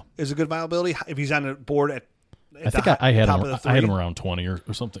 Yeah, is a good viability if he's on the board at. I think I had him around 20 or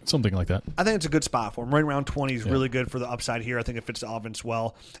something like that. I think it's a good spot for him. Right around 20 is really good for the upside here. I think it fits the offense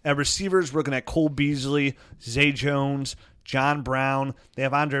well. At receivers, we're looking at Cole Beasley, Zay Jones, John Brown. They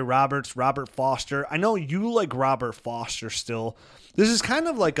have Andre Roberts, Robert Foster. I know you like Robert Foster still. This is kind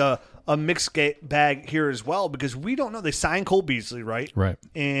of like a mixed bag here as well, because we don't know. They signed Cole Beasley, right? Right.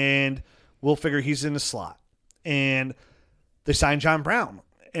 And we'll figure he's in the slot. And they signed John Brown.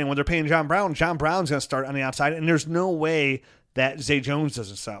 And when they're paying John Brown's going to start on the outside. And there's no way that Zay Jones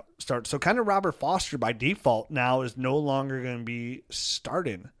doesn't start. So kind of Robert Foster by default now is no longer going to be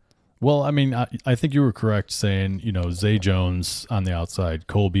starting. Well, I mean, I think you were correct saying, Zay Jones on the outside,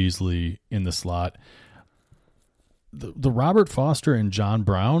 Cole Beasley in the slot. The Robert Foster and John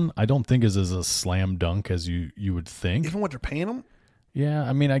Brown, I don't think is as a slam dunk as you would think. Even what they're paying them? Yeah,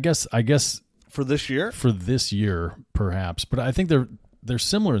 I mean, I guess for this year? For this year, perhaps. But I think they're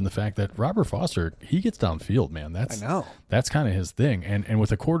similar in the fact that Robert Foster, he gets downfield, man. I know. That's kind of his thing. And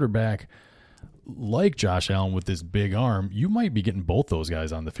with a quarterback like Josh Allen with this big arm, you might be getting both those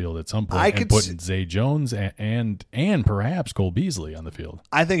guys on the field at some point and putting Zay Jones and perhaps Cole Beasley on the field.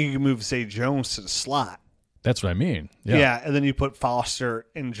 I think you can move Zay Jones to the slot. That's what I mean. Yeah, and then you put Foster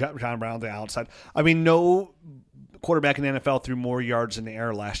and John Brown on the outside. I mean, no quarterback in the NFL threw more yards in the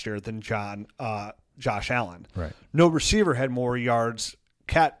air last year than Josh Allen. Right. No receiver had more yards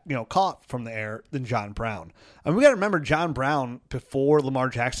caught from the air than John Brown. And we got to remember John Brown, before Lamar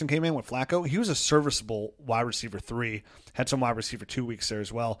Jackson came in with Flacco, he was a serviceable wide receiver 3, had some wide receiver 2 weeks there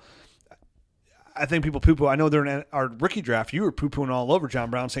as well. I think people poo-poo. I know they're in our rookie draft. You were poo-pooing all over John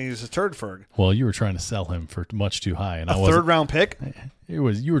Brown, saying he's a turd Ferg. Well, you were trying to sell him for much too high, and a third-round pick. You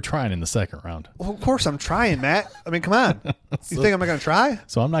were trying in the second round. Well, of course I'm trying, Matt. I mean, come on. You think I'm not going to try?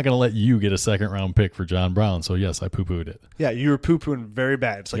 So I'm not going to let you get a second-round pick for John Brown. So yes, I poo-pooed it. Yeah, you were poo-pooing very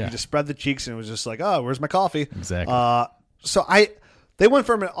bad. It's like you just spread the cheeks, and it was just like, oh, where's my coffee? Exactly. They went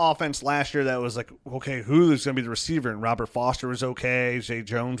from an offense last year that was like, okay, who's going to be the receiver? And Robert Foster was okay. Zay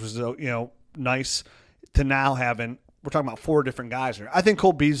Jones was, nice, to now having, we're talking about 4 different guys here. I think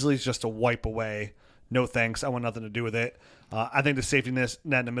Cole Beasley's just a wipe away. No thanks. I want nothing to do with it. I think the safety net in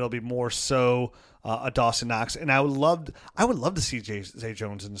the middle will be more so a Dawson Knox. And I would love to see Zay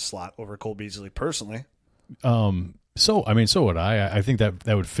Jones in the slot over Cole Beasley personally. So would I. I think that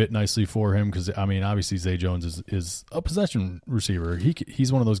would fit nicely for him because, I mean, obviously Zay Jones is a possession receiver.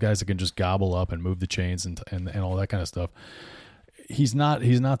 He's one of those guys that can just gobble up and move the chains and all that kind of stuff. He's not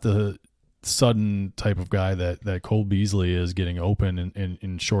the sudden type of guy that Cole Beasley is, getting open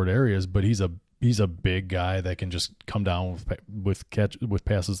in short areas, but he's a big guy that can just come down with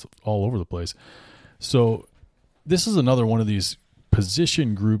passes all over the place. So this is another one of these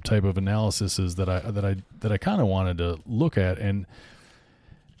position group type of analysis that I kind of wanted to look at, and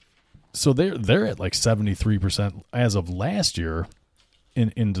so they're at like 73% as of last year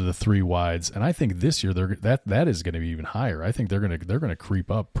into the 3 wides, and I think this year that is going to be even higher. I think they're going to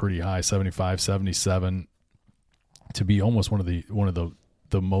creep up pretty high, 75, 77, to be almost one of the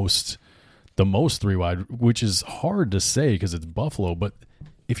most 3 wide, which is hard to say because it's Buffalo, but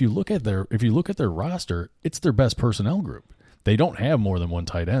if you look at their roster, it's their best personnel group. They don't have more than 1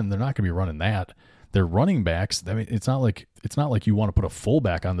 tight end. They're not going to be running that. They're running backs. I mean, it's not like you want to put a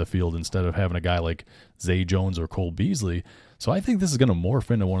fullback on the field instead of having a guy like Zay Jones or Cole Beasley. So I think this is going to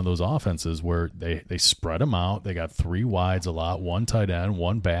morph into one of those offenses where they spread them out. They got 3 wides a lot, 1 tight end,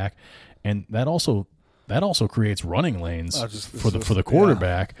 1 back, and that also creates running lanes for the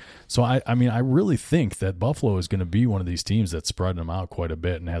quarterback. Yeah. So I really think that Buffalo is going to be one of these teams that's spreading them out quite a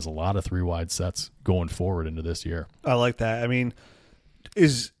bit and has a lot of 3 wide sets going forward into this year. I like that. I mean,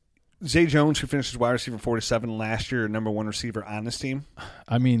 is Zay Jones, who finished as wide receiver 47 last year, number 1 receiver on this team?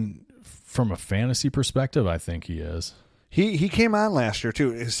 I mean, from a fantasy perspective, I think he is. He came on last year,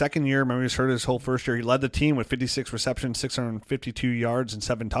 too. His second year, remember, he was hurt his whole first year. He led the team with 56 receptions, 652 yards, and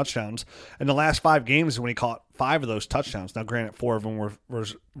 7 touchdowns. In the last 5 games, when he caught 5 of those touchdowns. Now, granted, 4 of them were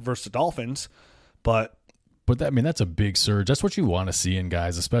versus the Dolphins, but that's a big surge. That's what you want to see in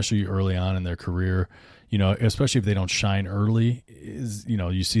guys, especially early on in their career. Especially if they don't shine early,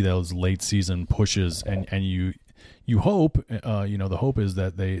 you see those late season pushes, and you hope, the hope is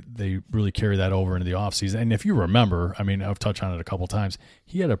that they really carry that over into the offseason. And if you remember, I mean, I've touched on it a couple times,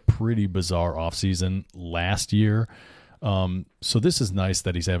 he had a pretty bizarre offseason last year. So this is nice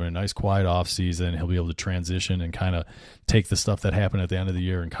that he's having a nice, quiet offseason. He'll be able to transition and kind of take the stuff that happened at the end of the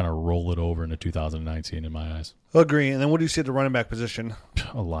year and kind of roll it over into 2019 in my eyes. Agree. And then what do you see at the running back position?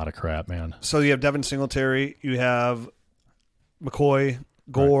 A lot of crap, man. So you have Devin Singletary, you have McCoy,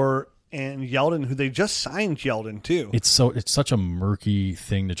 Gore, right, and Yeldon, who they just signed Yeldon too. It's such a murky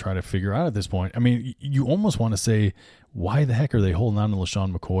thing to try to figure out at this point. I mean, you almost want to say, why the heck are they holding on to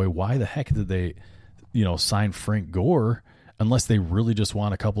LaShawn McCoy? Why the heck did they, sign Frank Gore, unless they really just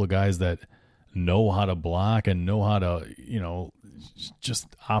want a couple of guys that know how to block and know how to, just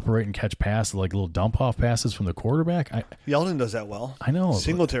operate and catch passes, like little dump off passes from the quarterback. Yeldon does that well. I know.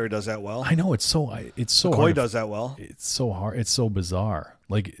 Singletary does that well. I know. It's so McCoy hard. does that well. It's so hard. It's so bizarre.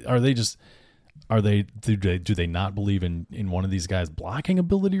 Like, do they not believe in one of these guys' blocking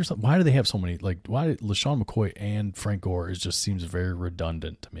ability or something? Why do they have so many? Like, why LaShawn McCoy and Frank Gore just seems very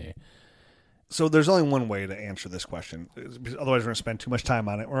redundant to me. So there's only one way to answer this question. Otherwise, we're going to spend too much time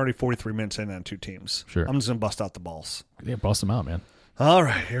on it. We're already 43 minutes in on 2 teams. Sure. I'm just going to bust out the balls. Yeah, bust them out, man. All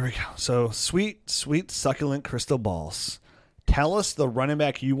right, here we go. So sweet, succulent crystal balls. Tell us the running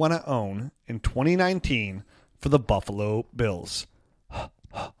back you want to own in 2019 for the Buffalo Bills.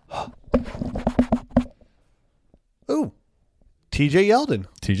 Ooh. TJ Yeldon.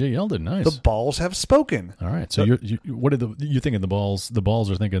 TJ Yeldon, nice. The balls have spoken. All right. So what are you thinking? The balls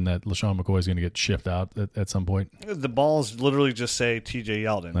are thinking that LaShawn McCoy is going to get shipped out at some point. The balls literally just say TJ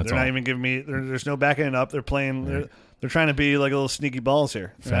Yeldon. They're not even giving me. There's no backing it up. They're playing. Right. They're trying to be like a little sneaky balls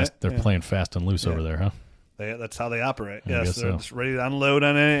here. Fast. Right? They're playing fast and loose over there, huh? That's how they operate. Yes, they're just ready to unload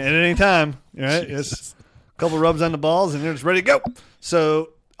on it at any time. Right? Yes. A couple rubs on the balls and they're just ready to go.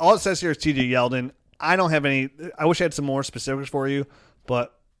 So all it says here is TJ Yeldon. I don't have any. I wish I had some more specifics for you,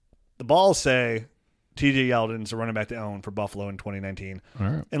 but the balls say TJ Yeldon's a running back to own for Buffalo in 2019. All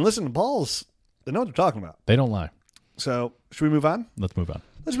right. And listen, the balls, they know what they're talking about. They don't lie. So should we move on? Let's move on.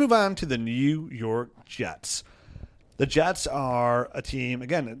 Let's move on to the New York Jets. The Jets are a team,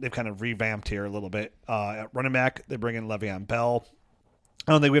 again, they've kind of revamped here a little bit. At running back, they bring in Le'Veon Bell.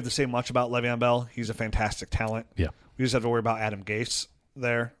 I don't think we have to say much about Le'Veon Bell. He's a fantastic talent. Yeah. We just have to worry about Adam Gase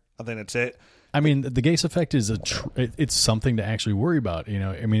there. I think that's it. I mean, the Gase effect is it's something to actually worry about. You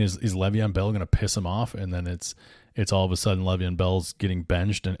know, I mean, is Le'Veon Bell going to piss him off, and then it's all of a sudden Le'Veon Bell's getting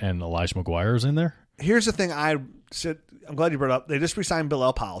benched and Elijah McGuire's in there? Here's the thing I'm glad you brought up. They just re-signed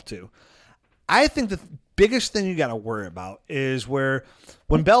Bilal Powell, too. I think the biggest thing you got to worry about is when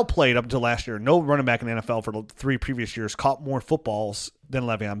Bell played up until last year, no running back in the NFL for the 3 previous years caught more footballs than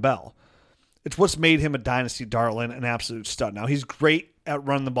Le'Veon Bell. It's what's made him a dynasty darling, an absolute stud. Now, he's great at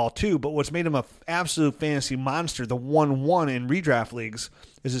running the ball too, but what's made him an absolute fantasy monster, the 1-1 in redraft leagues,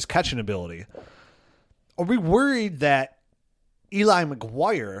 is his catching ability. Are we worried that Eli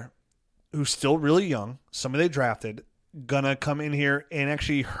McGuire, who's still really young, somebody they drafted, gonna come in here and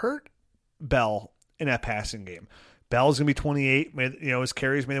actually hurt Bell in that passing game? Bell's gonna be 28. His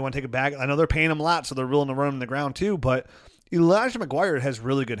carries, maybe they want to take it back. I know they're paying him a lot, so they're willing to run him on the ground too, but Elijah McGuire has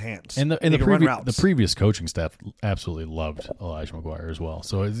really good hands. And the previous coaching staff absolutely loved Elijah McGuire as well.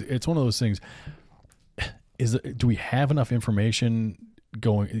 So it's one of those things. Do we have enough information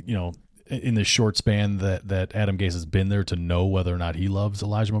going, in this short span that Adam Gase has been there to know whether or not he loves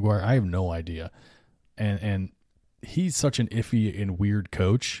Elijah McGuire? I have no idea. And he's such an iffy and weird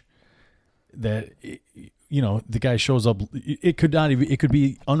coach that the guy shows up. It could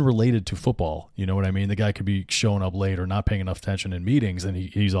be unrelated to football. You know what I mean? The guy could be showing up late or not paying enough attention in meetings, and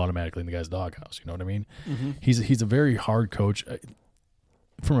he's automatically in the guy's doghouse. You know what I mean? Mm-hmm. He's a very hard coach.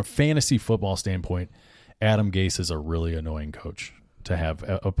 From a fantasy football standpoint, Adam Gase is a really annoying coach to have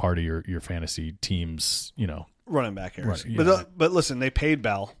a part of your fantasy team's running back here. Right, yeah. But listen, they paid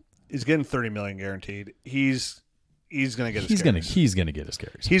Bell. He's getting $30 million guaranteed. He's going to get his carries. He's going to get his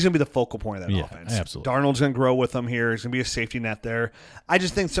carries. He's going to be the focal point of that offense. Absolutely. Darnold's going to grow with him here. He's going to be a safety net there. I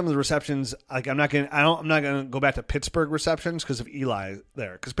just think some of the receptions, I'm not going to go back to Pittsburgh receptions because of Eli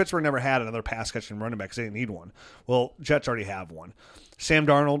there, because Pittsburgh never had another pass catching running back because they didn't need one. Well, Jets already have one. Sam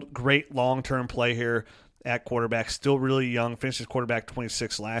Darnold, great long-term play here at quarterback, still really young, finished his quarterback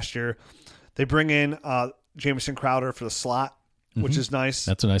 26 last year. They bring in Jamison Crowder for the slot, which is nice.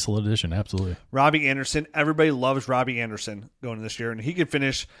 That's a nice little addition, absolutely. Robbie Anderson. Everybody loves Robbie Anderson going into this year, and he could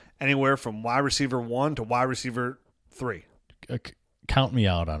finish anywhere from wide receiver 1 to wide receiver 3. Count me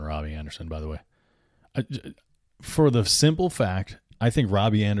out on Robbie Anderson, by the way. For the simple fact, I think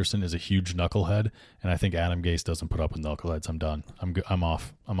Robbie Anderson is a huge knucklehead, and I think Adam Gase doesn't put up with knuckleheads. I'm done. I'm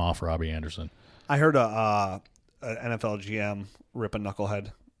off Robbie Anderson. I heard an NFL GM rip a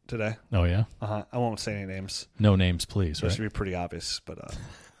knucklehead today. Oh, yeah? I won't say any names. No names, please. It should be pretty obvious, but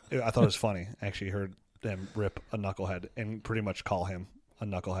I thought it was funny. I actually heard them rip a knucklehead and pretty much call him a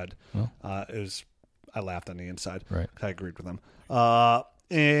knucklehead. Well, I laughed on the inside. Right. I agreed with him. So,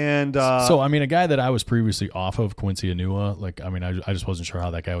 I mean, a guy that I was previously off of, Quincy Enunwa, I just wasn't sure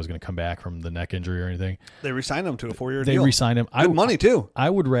how that guy was going to come back from the neck injury or anything. They re-signed him to a 4-year deal. They re-signed him. Good money, too. I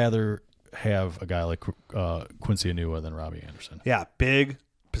would rather have a guy like Quincy Enunwa than Robbie Anderson. Yeah, big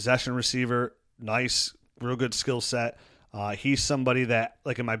possession receiver, nice, real good skill set. He's somebody that,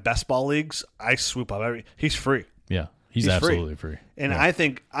 like in my best ball leagues, I swoop up. He's free. Yeah, he's absolutely free. And I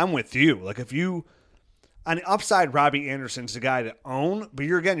think I'm with you. Like if you, on the upside, Robbie Anderson's the guy to own, but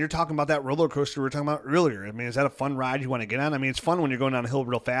you're talking about that roller coaster we were talking about earlier. I mean, is that a fun ride you want to get on? I mean, it's fun when you're going down a hill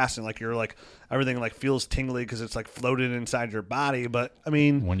real fast and everything feels tingly because it's floated inside your body. But I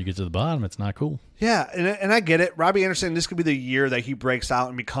mean, when you get to the bottom, it's not cool. Yeah, and I get it. Robbie Anderson, this could be the year that he breaks out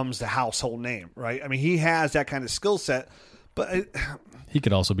and becomes the household name, right? I mean, he has that kind of skill set, but he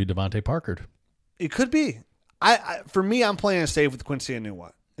could also be Devontae Parker. It could be. For me, I'm playing it safe with Quincy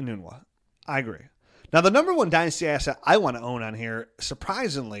Enunwa. I agree. Now, the number one dynasty asset I want to own on here,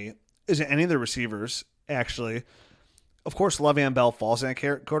 surprisingly, isn't any of the receivers, actually. Of course, Le'Veon Bell falls in that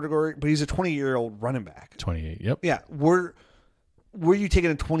category, but he's a 20-year-old running back. 28, yep. Yeah, were you taking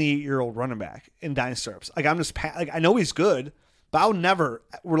a 28-year-old running back in dynasty startups? I know he's good, but I'll never,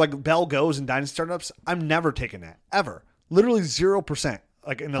 where Bell goes in dynasty startups, I'm never taking that, ever. Literally 0%.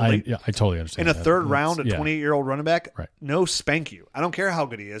 In the late, I totally understand. In a third round, a 28-year-old running back, right? No spank you. I don't care how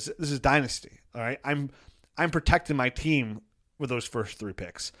good he is. This is dynasty. All right, I'm protecting my team with those first 3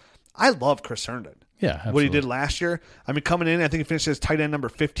 picks. I love Chris Herndon. Yeah, absolutely. What he did last year. I mean, coming in, I think he finished as tight end number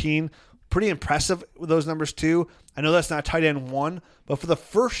 15. Pretty impressive with those numbers too. I know that's not tight end 1, but for the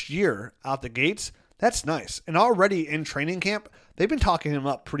first year out the gates, that's nice. And already in training camp, they've been talking him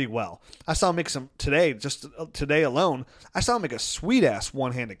up pretty well. I saw him make some today, just today alone. I saw him make a sweet ass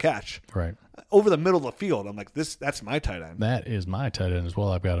one-handed catch over the middle of the field. I'm like, that's my tight end. That is my tight end as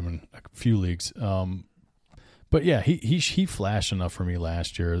well. I've got him in a few leagues. But yeah, he flashed enough for me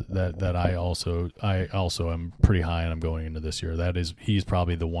last year that I also am pretty high on him going into this year. He's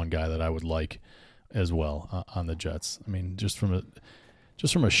probably the one guy that I would like as well on the Jets. I mean, just from a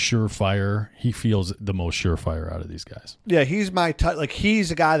surefire, he feels the most surefire out of these guys. Yeah, he's my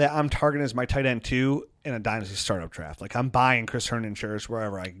he's a guy that I'm targeting as my tight end too in a dynasty startup draft. Like I'm buying Chris Herndon shares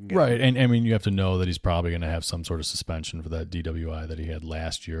wherever I can get. Right, and I mean you have to know that he's probably going to have some sort of suspension for that DWI that he had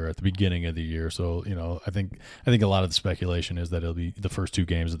last year at the beginning of the year. So I think a lot of the speculation is that it'll be the first 2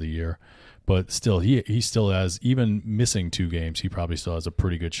 games of the year. But still, he still has, even missing 2 games, he probably still has a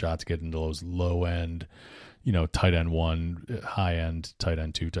pretty good shot to get into those low end, tight end 1, high end, tight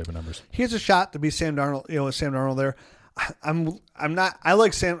end 2 type of numbers. He has a shot to be Sam Darnold. With Sam Darnold there, I'm not. I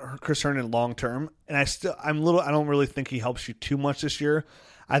like Chris Herndon long term, and I don't really think he helps you too much this year.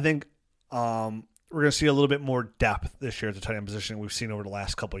 I think we're going to see a little bit more depth this year at the tight end position we've seen over the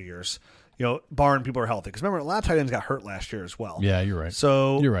last couple of years. Barring people are healthy. Because remember, a lot of tight ends got hurt last year as well. Yeah, you're right.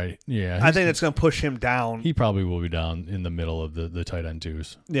 So you're right. Yeah, I think that's going to push him down. He probably will be down in the middle of the tight end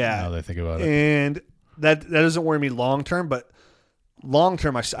 2s. Yeah, now that I think about it, and that doesn't worry me long term, but long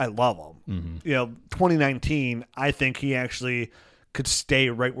term, I love him. Mm-hmm. 2019, I think he actually could stay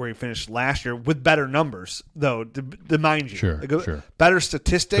right where he finished last year with better numbers, though. To mind you, sure. Better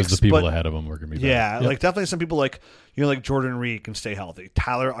statistics. Because the people ahead of him were going to be better. Yeah, yep. Like definitely some people like Jordan Reed can stay healthy.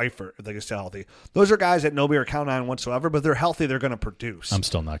 Tyler Eifert, if they can stay healthy. Those are guys that nobody are counting on whatsoever, but they're healthy. They're going to produce. I'm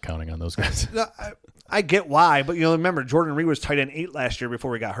still not counting on those guys. I get why, but remember Jordan Reed was tight end 8 last year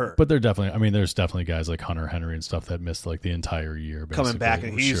before he got hurt. But there's definitely guys like Hunter Henry and stuff that missed like the entire year. Coming back,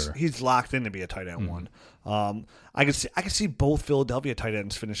 and he's locked in to be a tight end 1. I could see both Philadelphia tight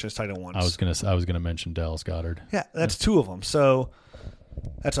ends finish as tight end 1s. I was gonna mention Dallas Goedert. Yeah, that's 2 of them. So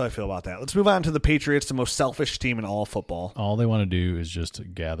that's how I feel about that. Let's move on to the Patriots, the most selfish team in all football. All they want to do is just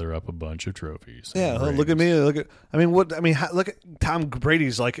gather up a bunch of trophies. Yeah, look at me. Look at Tom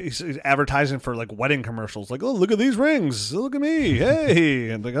Brady's he's advertising for wedding commercials. Like, oh, look at these rings. Look at me. Hey,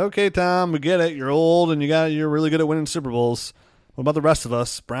 and okay, Tom, we get it. You're old and you're really good at winning Super Bowls. What about the rest of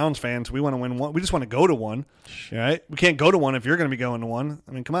us, Browns fans? We want to win one. We just want to go to one. All right? We can't go to one if you're going to be going to one.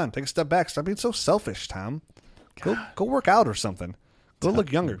 I mean, come on, take a step back. Stop being so selfish, Tom. Go work out or something. Go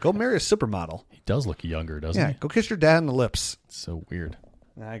look younger. Go marry a supermodel. He does look younger, doesn't he? Yeah, go kiss your dad on the lips. It's so weird.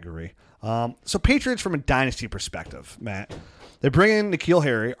 I agree. So Patriots from a dynasty perspective, Matt, they bring in N'Keal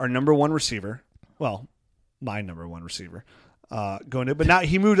Harry, our number 1 receiver. Well, my number 1 receiver. Going to, but now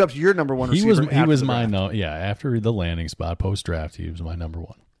he moved up to your number 1 receiver. He was my after the landing spot post draft. He was my number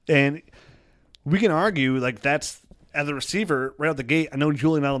 1. And we can argue that's as a receiver right out the gate. I know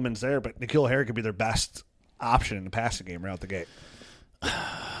Julian Edelman's there, but N'Keal Harry could be their best option in the passing game right out the gate.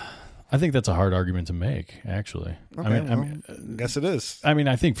 I think that's a hard argument to make, actually. Okay, I mean, guess it is. I mean,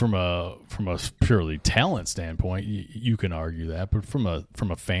 I think from a purely talent standpoint, you can argue that, but from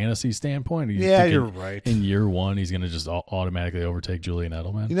a fantasy standpoint, you're right. In year 1, he's going to just automatically overtake Julian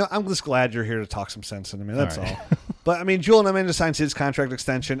Edelman. I'm just glad you're here to talk some sense into me. That's all. But I mean, Julian Edelman just signs his contract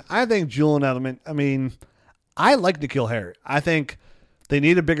extension. I think Julian Edelman. I mean, I like N'Keal Harry. I think they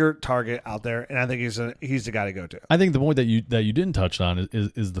need a bigger target out there, and I think he's the guy to go to. I think the point that you didn't touch on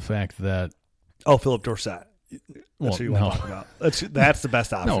is the fact that Philip Dorsett. That's who you want to talk about. That's the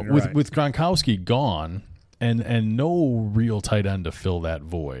best option. No, with Gronkowski gone and no real tight end to fill that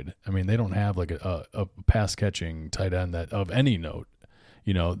void. I mean, they don't have a pass catching tight end that of any note.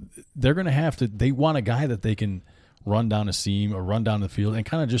 They're going to have to. They want a guy that they can run down a seam or run down the field and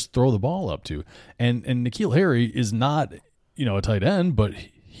kind of just throw the ball up to. And N'Keal Harry is not a tight end, but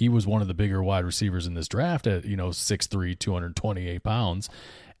he was one of the bigger wide receivers in this draft at 6'3", 228 pounds,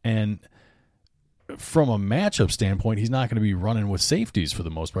 and from a matchup standpoint, he's not going to be running with safeties for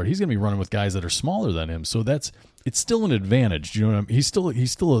the most part. He's going to be running with guys that are smaller than him. So it's still an advantage. You know what I mean?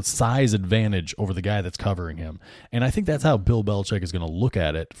 He's still a size advantage over the guy that's covering him. And I think that's how Bill Belichick is going to look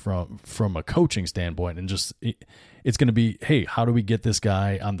at it from a coaching standpoint. And just it's going to be, hey, how do we get this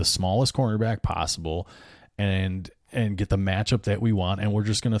guy on the smallest cornerback possible and get the matchup that we want, and we're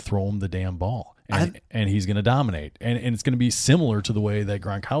just going to throw him the damn ball. And he's going to dominate. And it's going to be similar to the way that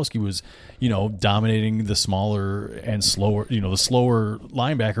Gronkowski was, dominating the smaller and slower, the slower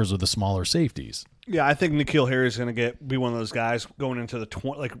linebackers or the smaller safeties. Yeah, I think N'Keal Harry is going to be one of those guys going into the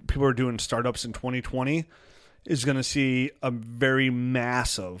people are doing startups in 2020 is going to see a very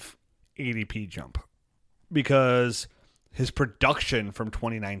massive ADP jump because his production from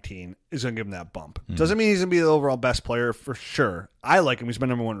 2019 is going to give him that bump. Doesn't mean he's going to be the overall best player for sure. I like him. He's my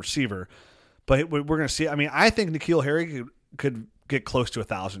number one receiver. But we're going to see. I mean, I think N'Keal Harry could get close to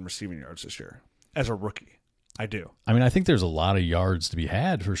 1,000 receiving yards this year as a rookie. I do. I mean, I think there's a lot of yards to be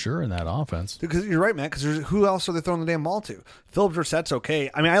had for sure in that offense. Because you're right, Matt. Because who else are they throwing the damn ball to? Philip Dorsett's okay.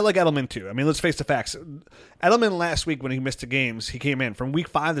 I mean, I like Edelman too. I mean, let's face the facts. Edelman last week when he missed the games, he came in from week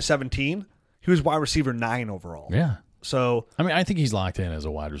 5 to 17. He was wide receiver 9 overall. Yeah. So I mean, I think he's locked in as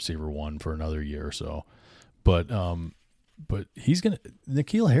a wide receiver 1 for another year or so. But N'Keal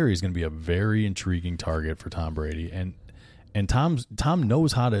Harry is gonna be a very intriguing target for Tom Brady, and Tom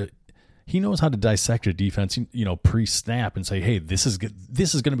knows how to. He knows how to dissect a defense, pre-snap and say, "Hey, this is going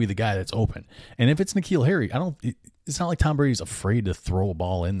to be the guy that's open." And if it's N'Keal Harry, it's not like Tom Brady's afraid to throw a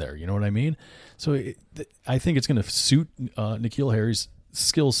ball in there. You know what I mean? So I think it's going to suit N'Keal Harry's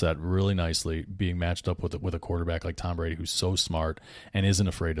skill set really nicely, being matched up with a quarterback like Tom Brady, who's so smart and isn't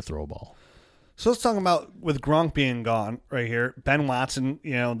afraid to throw a ball. So let's talk about, with Gronk being gone right here, Ben Watson,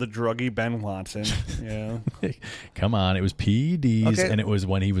 the druggy Ben Watson. Come on, it was PEDs, okay. And it was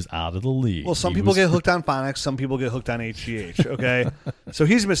when he was out of the league. Well, some people get hooked on Phonics, some people get hooked on HGH, okay? So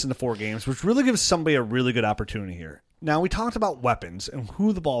he's missing the 4 games, which really gives somebody a really good opportunity here. Now, we talked about weapons and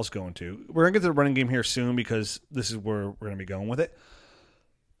who the ball's going to. We're going to get to the running game here soon because this is where we're going to be going with it.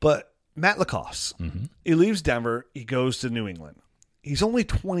 But Matt LaCosse, he leaves Denver, he goes to New England. He's only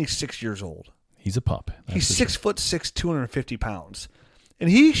 26 years old. He's a pup. He's 6'6", 250 pounds.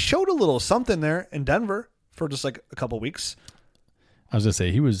 And he showed a little something there in Denver for just like a couple weeks. I was going to say,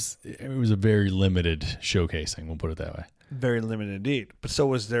 it was a very limited showcasing, we'll put it that way. Very limited indeed. But so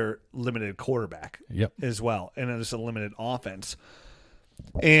was their limited quarterback as well. And it's a limited offense.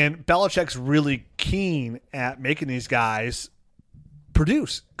 And Belichick's really keen at making these guys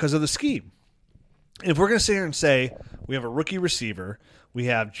produce because of the scheme. If we're going to sit here and say we have a rookie receiver, we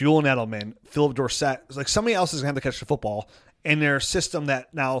have Julian Edelman, Philip Dorsett, it's like somebody else is going to have to catch the football in their system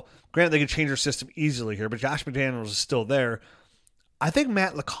that now, granted, they can change their system easily here, but Josh McDaniels is still there. I think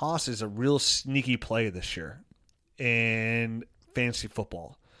Matt LaCosse is a real sneaky play this year in fantasy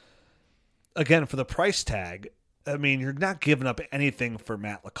football. Again, for the price tag, I mean, you're not giving up anything for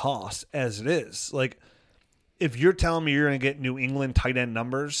Matt LaCosse as it is. Like, if you're telling me you're going to get New England tight end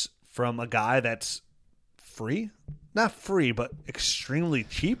numbers from a guy that's free, not free, but extremely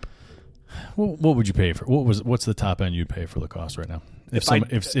cheap. Well, what would you pay for? What's the top end you'd pay for LaCosse right now?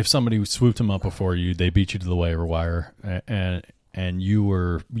 If somebody swooped him up before you, they beat you to the waiver wire, and you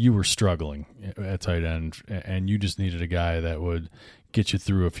were struggling at tight end, and you just needed a guy that would get you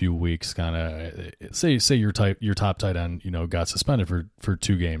through a few weeks. Kind of say your top tight end, got suspended for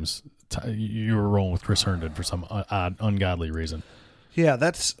 2 games. You were rolling with Chris Herndon for some odd, ungodly reason. Yeah,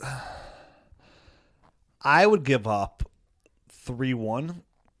 I would give up 3-1.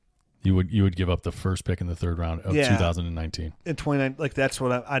 You would give up the first pick in the 3rd round of 2019. In 29, like that's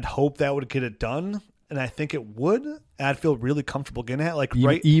what I'd hope that would get it done, and I think it would. And I'd feel really comfortable getting it. Like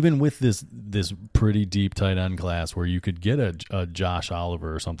even with this pretty deep tight end class where you could get a Josh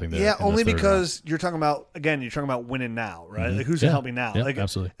Oliver or something there. Yeah, only because you're talking about winning now, right? Mm-hmm. Like who's to help me now? Yeah, like,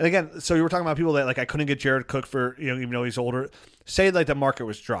 absolutely. And again, so you were talking about people that like I couldn't get Jared Cook for even though he's older. Say like the market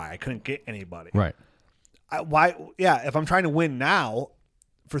was dry, I couldn't get anybody. Right. If I'm trying to win now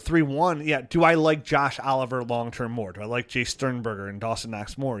for 3-1, do I like Josh Oliver long-term more? Do I like Jay Sternberger and Dawson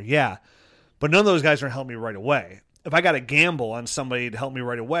Knox more? Yeah. But none of those guys are going to help me right away. If I got to gamble on somebody to help me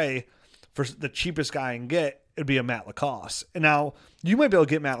right away, for the cheapest guy I can get, it'd be a Matt LaCosse. And now, you might be able to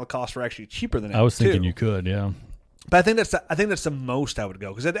get Matt LaCosse for actually cheaper than that. I was thinking you could, yeah. But I think that's the most I would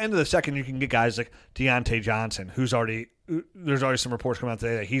go. Because at the end of the second, you can get guys like Deontay Johnson, there's already some reports coming out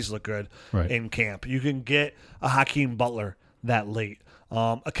today that he's looked good in camp. You can get a Hakeem Butler that late,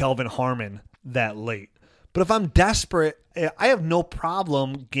 a Kelvin Harmon that late. But if I'm desperate, I have no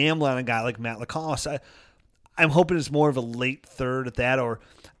problem gambling on a guy like Matt LaCosse. I'm hoping it's more of a late 3rd at that, or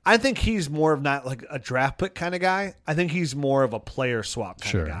I think he's more of not like a draft pick kind of guy. I think he's more of a player swap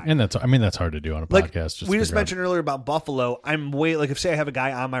kind of guy. And that's hard to do on a podcast. We just mentioned earlier about Buffalo. If say I have a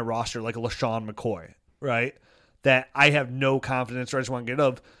guy on my roster like a LaShawn McCoy, right, that I have no confidence or I just want to get rid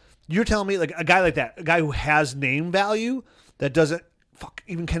of. You're telling me like a guy like that, a guy who has name value that doesn't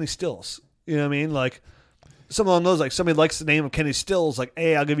even Kenny Stills. You know what I mean? Like someone along those, like somebody likes the name of Kenny Stills, like,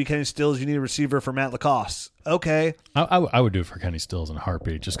 hey, I'll give you Kenny Stills. You need a receiver for Matt LaCosse. Okay. I would do it for Kenny Stills in a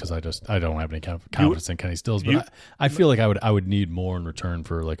heartbeat just because I don't have any kind of confidence in Kenny Stills. But I feel like I would need more in return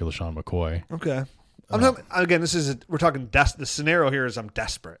for like a LaShawn McCoy. Okay. I'm talking, again, we're talking the scenario here is I'm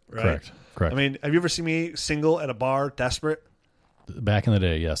desperate, right? Correct. I mean, have you ever seen me single at a bar, desperate? Back in the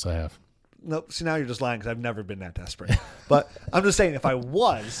day, yes, I have. Nope. See, now you're just lying because I've never been that desperate. But I'm just saying, if I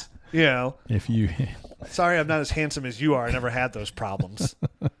was, if you, sorry, I'm not as handsome as you are. I never had those problems,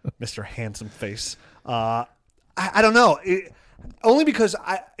 Mr. Handsome Face. I don't know. Only because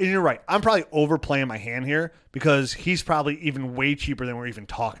and you're right. I'm probably overplaying my hand here because he's probably even way cheaper than we're even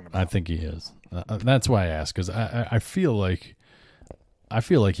talking about. I think he is. That's why I asked, because I feel like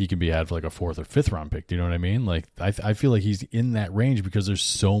he can be had for like a 4th or 5th round pick. Do you know what I mean? Like I feel like he's in that range because there's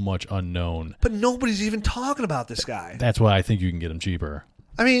so much unknown. But nobody's even talking about this guy. That's why I think you can get him cheaper.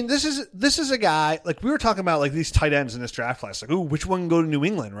 I mean, this is a guy, like we were talking about, like these tight ends in this draft class. Like, ooh, which one can go to New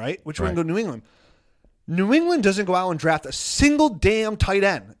England, right? Which one can go to New England? New England doesn't go out and draft a single damn tight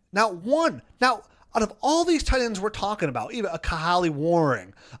end. Not one. Now, out of all these tight ends we're talking about, even a Kahali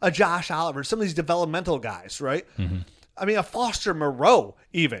Warring, a Josh Oliver, some of these developmental guys, right? Mm-hmm. I mean, a Foster Moreau,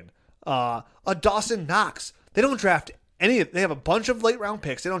 even. A Dawson Knox. They don't draft they have a bunch of late round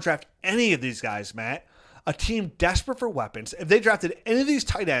picks. They don't draft any of these guys, Matt. A team desperate for weapons. If they drafted any of these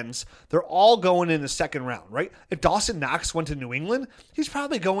tight ends, they're all going in the 2nd round, right? If Dawson Knox went to New England, he's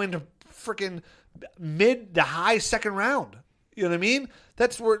probably going to freaking mid to high 2nd round. You know what I mean?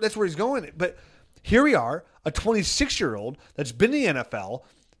 That's where he's going. But here we are, a 26-year-old that's been in the NFL.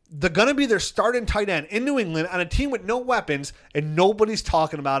 They're going to be their starting tight end in New England on a team with no weapons, and nobody's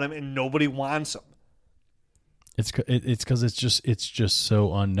talking about him, and nobody wants him. It's because it's just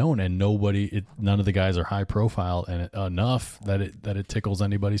so unknown, and none of the guys are high profile and enough that it tickles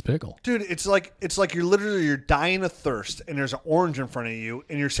anybody's pickle. Dude, it's like you're dying of thirst, and there's an orange in front of you,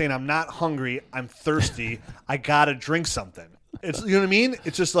 and you're saying, "I'm not hungry, I'm thirsty, I gotta drink something." It's, you know what I mean?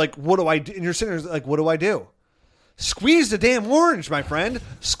 It's just like, what do I do? And you're sitting there like, what do I do? Squeeze the damn orange, my friend.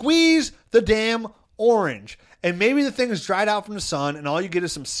 Squeeze the damn orange. And maybe the thing is dried out from the sun, and all you get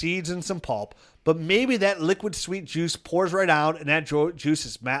is some seeds and some pulp. But maybe that liquid sweet juice pours right out, and that juice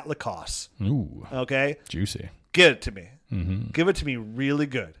is Matt Lacoste. Ooh. Okay? Juicy. Give it to me. Mm-hmm. Give it to me really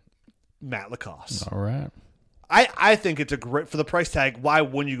good. Matt Lacoste. All right. I think it's a great, for the price tag, why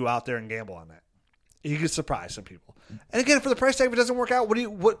wouldn't you go out there and gamble on that? You could surprise some people. And again, for the price tag, if it doesn't work out, what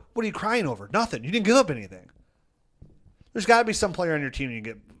are you crying over? Nothing. You didn't give up anything. There's got to be some player on your team you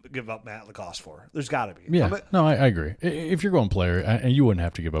can give up Matt Lacoste for. There's got to be. Yeah, I agree. If you're going player, and you wouldn't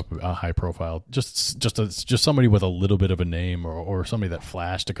have to give up a high profile, just somebody with a little bit of a name or somebody that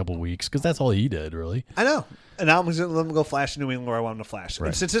flashed a couple weeks, because that's all he did, really. I know. And now I'm going to let him go flash in New England where I want him to flash. Right.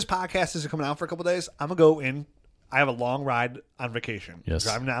 And since this podcast isn't coming out for a couple days, I'm going to go in. I have a long ride on vacation. Yes.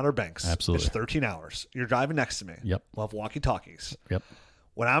 Driving to Outer Banks. Absolutely. It's 13 hours. You're driving next to me. Yep. We'll have walkie-talkies. Yep.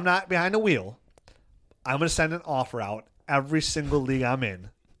 When I'm not behind the wheel, I'm going to send an offer out every single league I'm in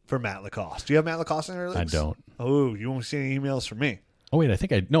for Matt Lacoste. Do you have Matt Lacoste in your leagues? I don't. Oh, you won't see any emails from me. Oh, wait,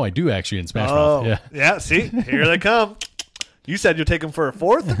 I do actually in Smash Mouth. Yeah. Yeah, see? Here they come. You said you'll take him for a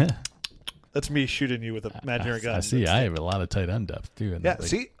 4th? That's me shooting you with an imaginary gun. I see. I have a lot of tight end depth, too. Yeah,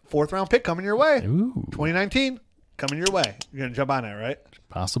 see? 4th round pick coming your way. Ooh. 2019 coming your way. You're going to jump on that, right?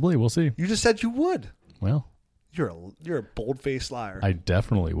 Possibly. We'll see. You just said you would. Well. You're a bold-faced liar. I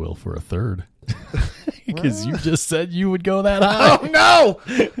definitely will for a 3rd. Because you just said you would go that high. Oh,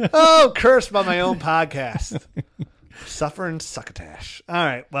 no! Oh, cursed by my own podcast. Suffering succotash. All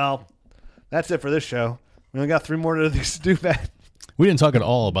right, well, that's it for this show. We only got 3 more to do, Matt. We didn't talk at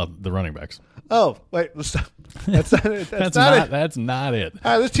all about the running backs. Oh, wait. That's not it. That's not it. That's not it.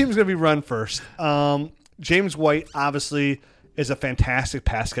 All right, this team's going to be run first. James White, obviously, is a fantastic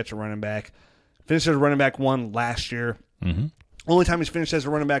pass catcher running back. Finished as a running back 1 last year. Mm-hmm. Only time he's finished as a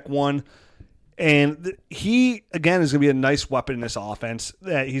running back 1. And he, again, is going to be a nice weapon in this offense.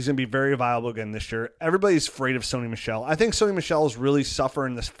 That he's going to be very viable again this year. Everybody's afraid of Sony Michel. I think Sony Michel is really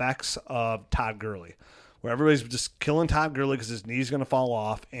suffering the effects of Todd Gurley, where everybody's just killing Todd Gurley because his knee's going to fall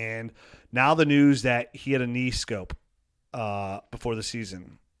off. And now the news that he had a knee scope before the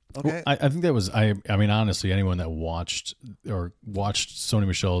season. Okay. Well, I think that was, I mean, honestly, anyone that watched Sony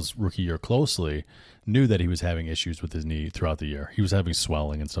Michel's rookie year closely knew that he was having issues with his knee throughout the year. He was having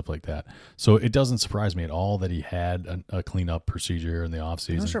swelling and stuff like that. So it doesn't surprise me at all that he had a cleanup procedure in the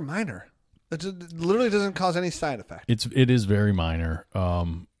offseason. Those are minor. It literally doesn't cause any side effect. It is very minor.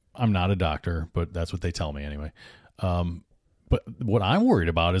 I'm not a doctor, but that's what they tell me anyway. But what I'm worried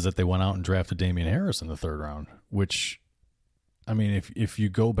about is that they went out and drafted Damian Harris in the 3rd round, which, I mean, if you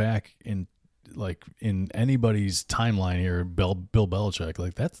go back in anybody's timeline here, Bill Belichick,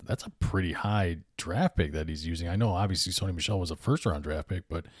 like that's a pretty high draft pick that he's using. I know obviously Sony Michel was a 1st round draft pick,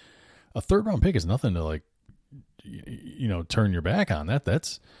 but a 3rd round pick is nothing to turn your back on.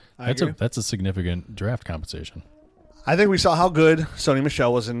 That's a significant draft compensation. I think we saw how good Sony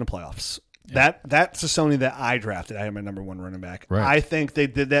Michel was in the playoffs. That's the Sony that I drafted. I had my number 1 running back. Right. I think they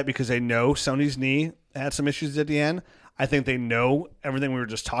did that because they know Sony's knee had some issues at the end. I think they know everything we were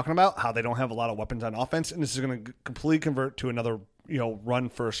just talking about, how they don't have a lot of weapons on offense, and this is going to completely convert to another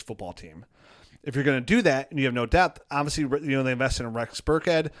run-first football team. If you're going to do that and you have no depth, obviously they invested in Rex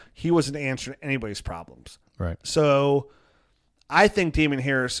Burkhead. He wasn't answering anybody's problems. Right. So I think Damian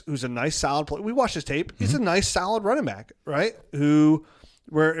Harris, who's a nice, solid player, we watched his tape. He's a nice, solid running back, right?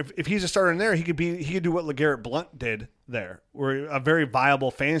 Where if he's a starter in there, he could do what LeGarrette Blount did there, where a very viable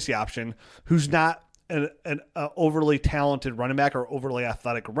fantasy option who's not an overly talented running back or overly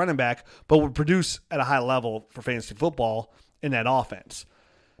athletic running back, but would produce at a high level for fantasy football in that offense.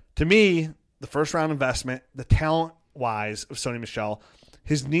 To me, the first round investment, the talent wise of Sony Michel,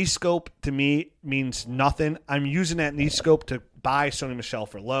 his knee scope to me means nothing. I'm using that knee scope to buy Sony Michel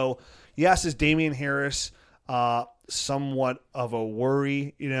for low. Yes, is Damian Harris somewhat of a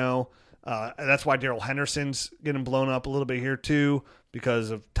worry? That's why Darrell Henderson's getting blown up a little bit here too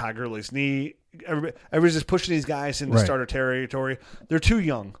because of Ty Gurley's knee. Everybody's just pushing these guys into starter territory. They're too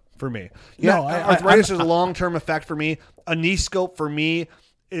young for me. Yeah, arthritis is a long-term effect for me. A knee scope for me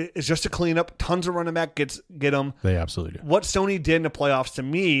is just a cleanup. Tons of running back get them. They absolutely do. What Sony did in the playoffs to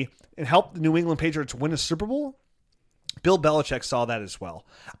me and helped the New England Patriots win a Super Bowl, Bill Belichick saw that as well.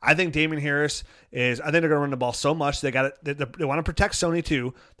 I think Damian Harris I think they're going to run the ball so much they want to protect Sony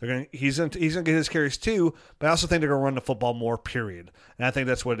too. He's going to get his carries too, but I also think they're going to run the football more. Period. And I think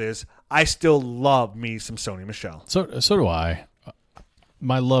that's what it is. I still love me some Sony Michel. So do I.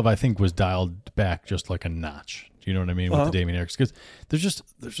 My love, I think, was dialed back just like a notch. Do you know what I mean with the Damian Harris? Because there's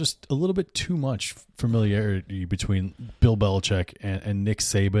just a little bit too much familiarity between Bill Belichick and Nick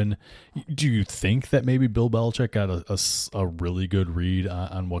Saban. Do you think that maybe Bill Belichick got a really good read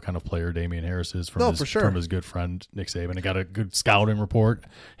on what kind of player Damian Harris is from his good friend Nick Saban? And got a good scouting report,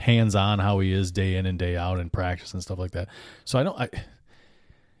 hands on how he is day in and day out in practice and stuff like that. So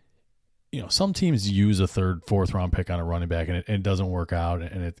some teams use a third, fourth round pick on a running back and it doesn't work out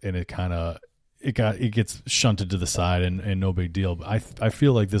and it kind of. It gets shunted to the side and no big deal. But I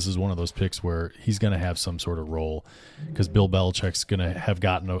feel like this is one of those picks where he's going to have some sort of role because Bill Belichick's going to have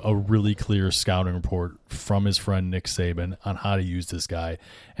gotten a really clear scouting report from his friend Nick Saban on how to use this guy,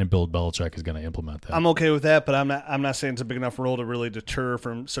 and Bill Belichick is going to implement that. I'm okay with that, but I'm not saying it's a big enough role to really deter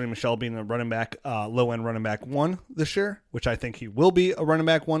from Sony Michel being a running back, low end running back 1 this year, which I think he will be a running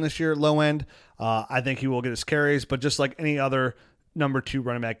back 1 this year, low end. I think he will get his carries, but just like any other number 2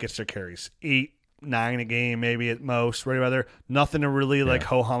 running back gets their carries, 8, 9 a game, maybe at most. Rather, nothing to really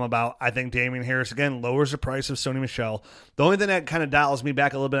ho-hum about. I think Damian Harris again lowers the price of Sony Michel. The only thing that kind of dials me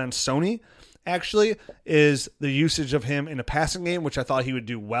back a little bit on Sony actually is the usage of him in a passing game, which I thought he would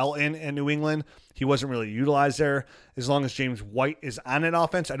do well in New England. He wasn't really utilized there. As long as James White is on that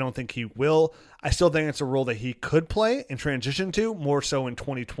offense, I don't think he will. I still think it's a role that he could play and transition to more so in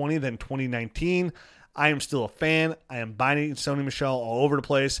 2020 than 2019. I am still a fan. I am buying Sony Michel all over the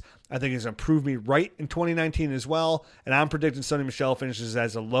place. I think he's going to prove me right in 2019 as well. And I'm predicting Sony Michel finishes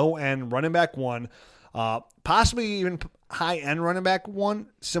as a low-end running back 1, possibly even high-end running back 1,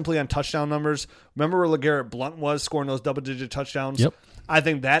 simply on touchdown numbers. Remember where LeGarrette Blount was scoring those double-digit touchdowns? Yep. I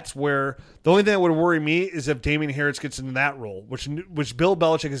think that's where the only thing that would worry me is if Damian Harris gets into that role, which Bill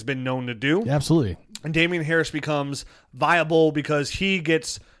Belichick has been known to do. Absolutely. And Damian Harris becomes viable because he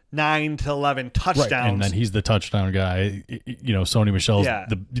gets 9 to 11 touchdowns. Right, and then he's the touchdown guy. Sony Michel's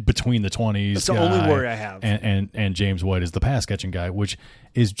the between the 20s. That's the only worry I have. And James White is the pass catching guy, which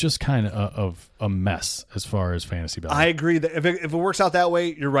is just kind of a mess as far as fantasy value. I agree that if it works out that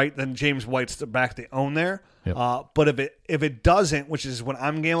way, you're right. Then James White's the back they own there. Yep. But if it doesn't, which is what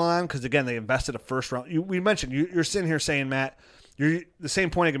I'm gambling on, because again they invested a first round. We mentioned you're sitting here saying, Matt, you're the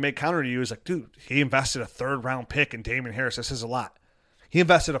same point I can make counter to you is like, dude, he invested a 3rd round pick in Damian Harris. That says a lot. He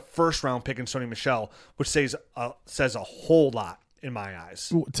invested a 1st round pick in Sony Michel, which says a whole lot in my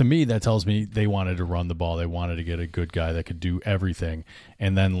eyes. To me, that tells me they wanted to run the ball. They wanted to get a good guy that could do everything.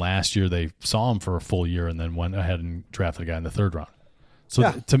 And then last year they saw him for a full year and then went ahead and drafted a guy in the 3rd round.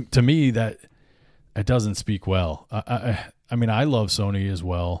 So to me, that it doesn't speak well. I mean, I love Sony as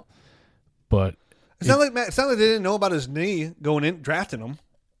well, but it's not like they didn't know about his knee going in drafting him.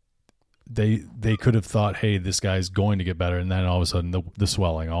 They could have thought, hey, this guy's going to get better, and then all of a sudden the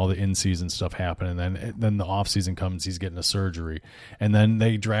swelling, all the in-season stuff happened, and then the off-season comes, he's getting a surgery, and then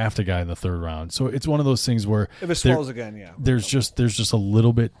they draft a guy in the 3rd round. So it's one of those things where if it swells again, there's just a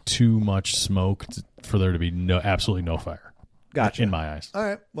little bit too much smoke for there to be absolutely no fire. Gotcha. In my eyes. All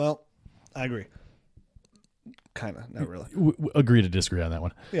right. Well, I agree. Kind of, not really. Agree to disagree on that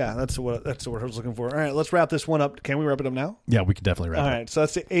one. Yeah, that's what I was looking for. All right, let's wrap this one up. Can we wrap it up now? Yeah, we can definitely wrap All it up. right, so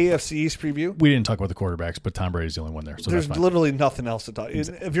that's the AFC East preview. We didn't talk about the quarterbacks, but Tom Brady's the only one there. So There's that's fine. literally nothing else to talk.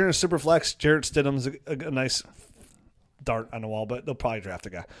 If you're in a super flex, Jarrett Stidham's a nice dart on the wall, but they'll probably draft a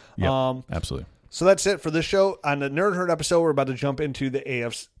guy. Yeah, absolutely. So that's it for this show. On the Nerd Herd episode, we're about to jump into the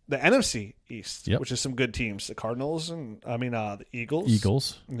NFC East, which is some good teams. The Cardinals and the Eagles.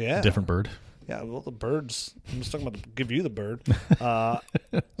 Eagles. Yeah. Different bird. Yeah, well, the birds. I'm just talking about give you the bird.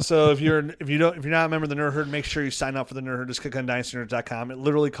 So if you're not a member of the Nerd Herd, make sure you sign up for the Nerd Herd. Just click on dynastynerds.com. It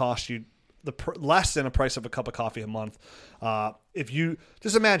literally costs you less than a price of a cup of coffee a month. If you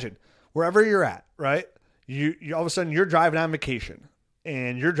just imagine wherever you're at, right? You all of a sudden you're driving on vacation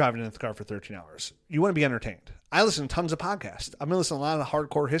and you're driving in the car for 13 hours. You want to be entertained. I listen to tons of podcasts. I've been listening to a lot of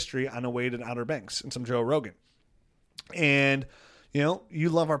hardcore history on the way to Outer Banks and some Joe Rogan. And you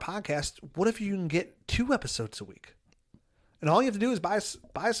love our podcast. What if you can get 2 episodes a week? And all you have to do is buy a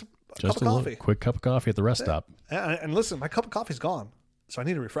cup of coffee. Quick cup of coffee at the rest stop. And listen, my cup of coffee's gone, so I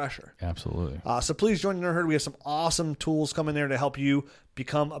need a refresher. Absolutely. So please join the Nerd Herd. We have some awesome tools coming there to help you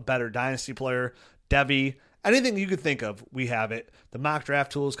become a better Dynasty player. Devi, anything you could think of, we have it. The mock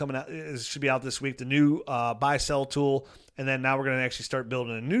draft tool is coming out. It should be out this week. The new buy-sell tool. And then now we're going to actually start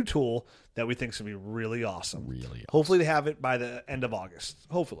building a new tool that we think is going to be really awesome. Hopefully to have it by the end of August.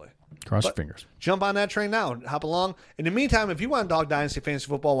 Hopefully. Cross your fingers. Jump on that train now and hop along. In the meantime, if you want to talk Dynasty Fantasy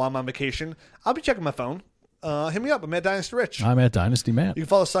Football while I'm on vacation, I'll be checking my phone. Hit me up. I'm at Dynasty Rich. I'm at Dynasty Matt. You can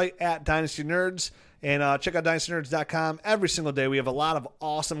follow the site at Dynasty Nerds and check out dynastynerds.com. Every single day we have a lot of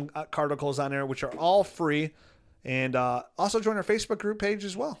awesome articles on there, which are all free. And also join our Facebook group page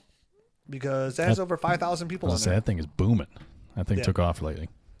as well, because that has over 5,000 people on there. That thing is booming. That thing took off lately.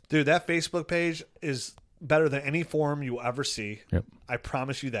 Dude, that Facebook page is better than any forum you will ever see. Yep. I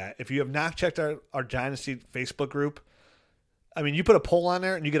promise you that. If you have not checked our Dynasty Facebook group, you put a poll on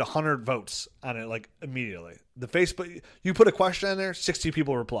there and you get 100 votes on it like immediately. The Facebook, you put a question on there, 60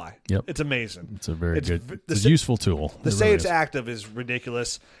 people reply. Yep. It's amazing. It's a very good, it's a useful tool. To say it's active is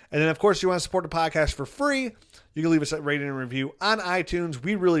ridiculous. And then, of course, you want to support the podcast for free, you can leave us a rating and review on iTunes.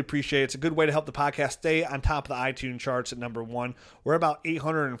 We really appreciate it. It's a good way to help the podcast stay on top of the iTunes charts at number 1. We're about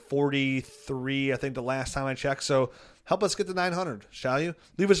 843, I think, the last time I checked. So help us get to 900, shall you?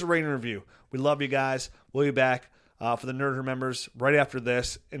 Leave us a rating and review. We love you guys. We'll be back for the Nerd Herd members right after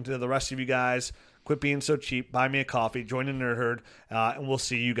this. And to the rest of you guys, quit being so cheap. Buy me a coffee. Join the Nerd Herd. And we'll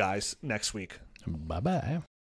see you guys next week. Bye-bye.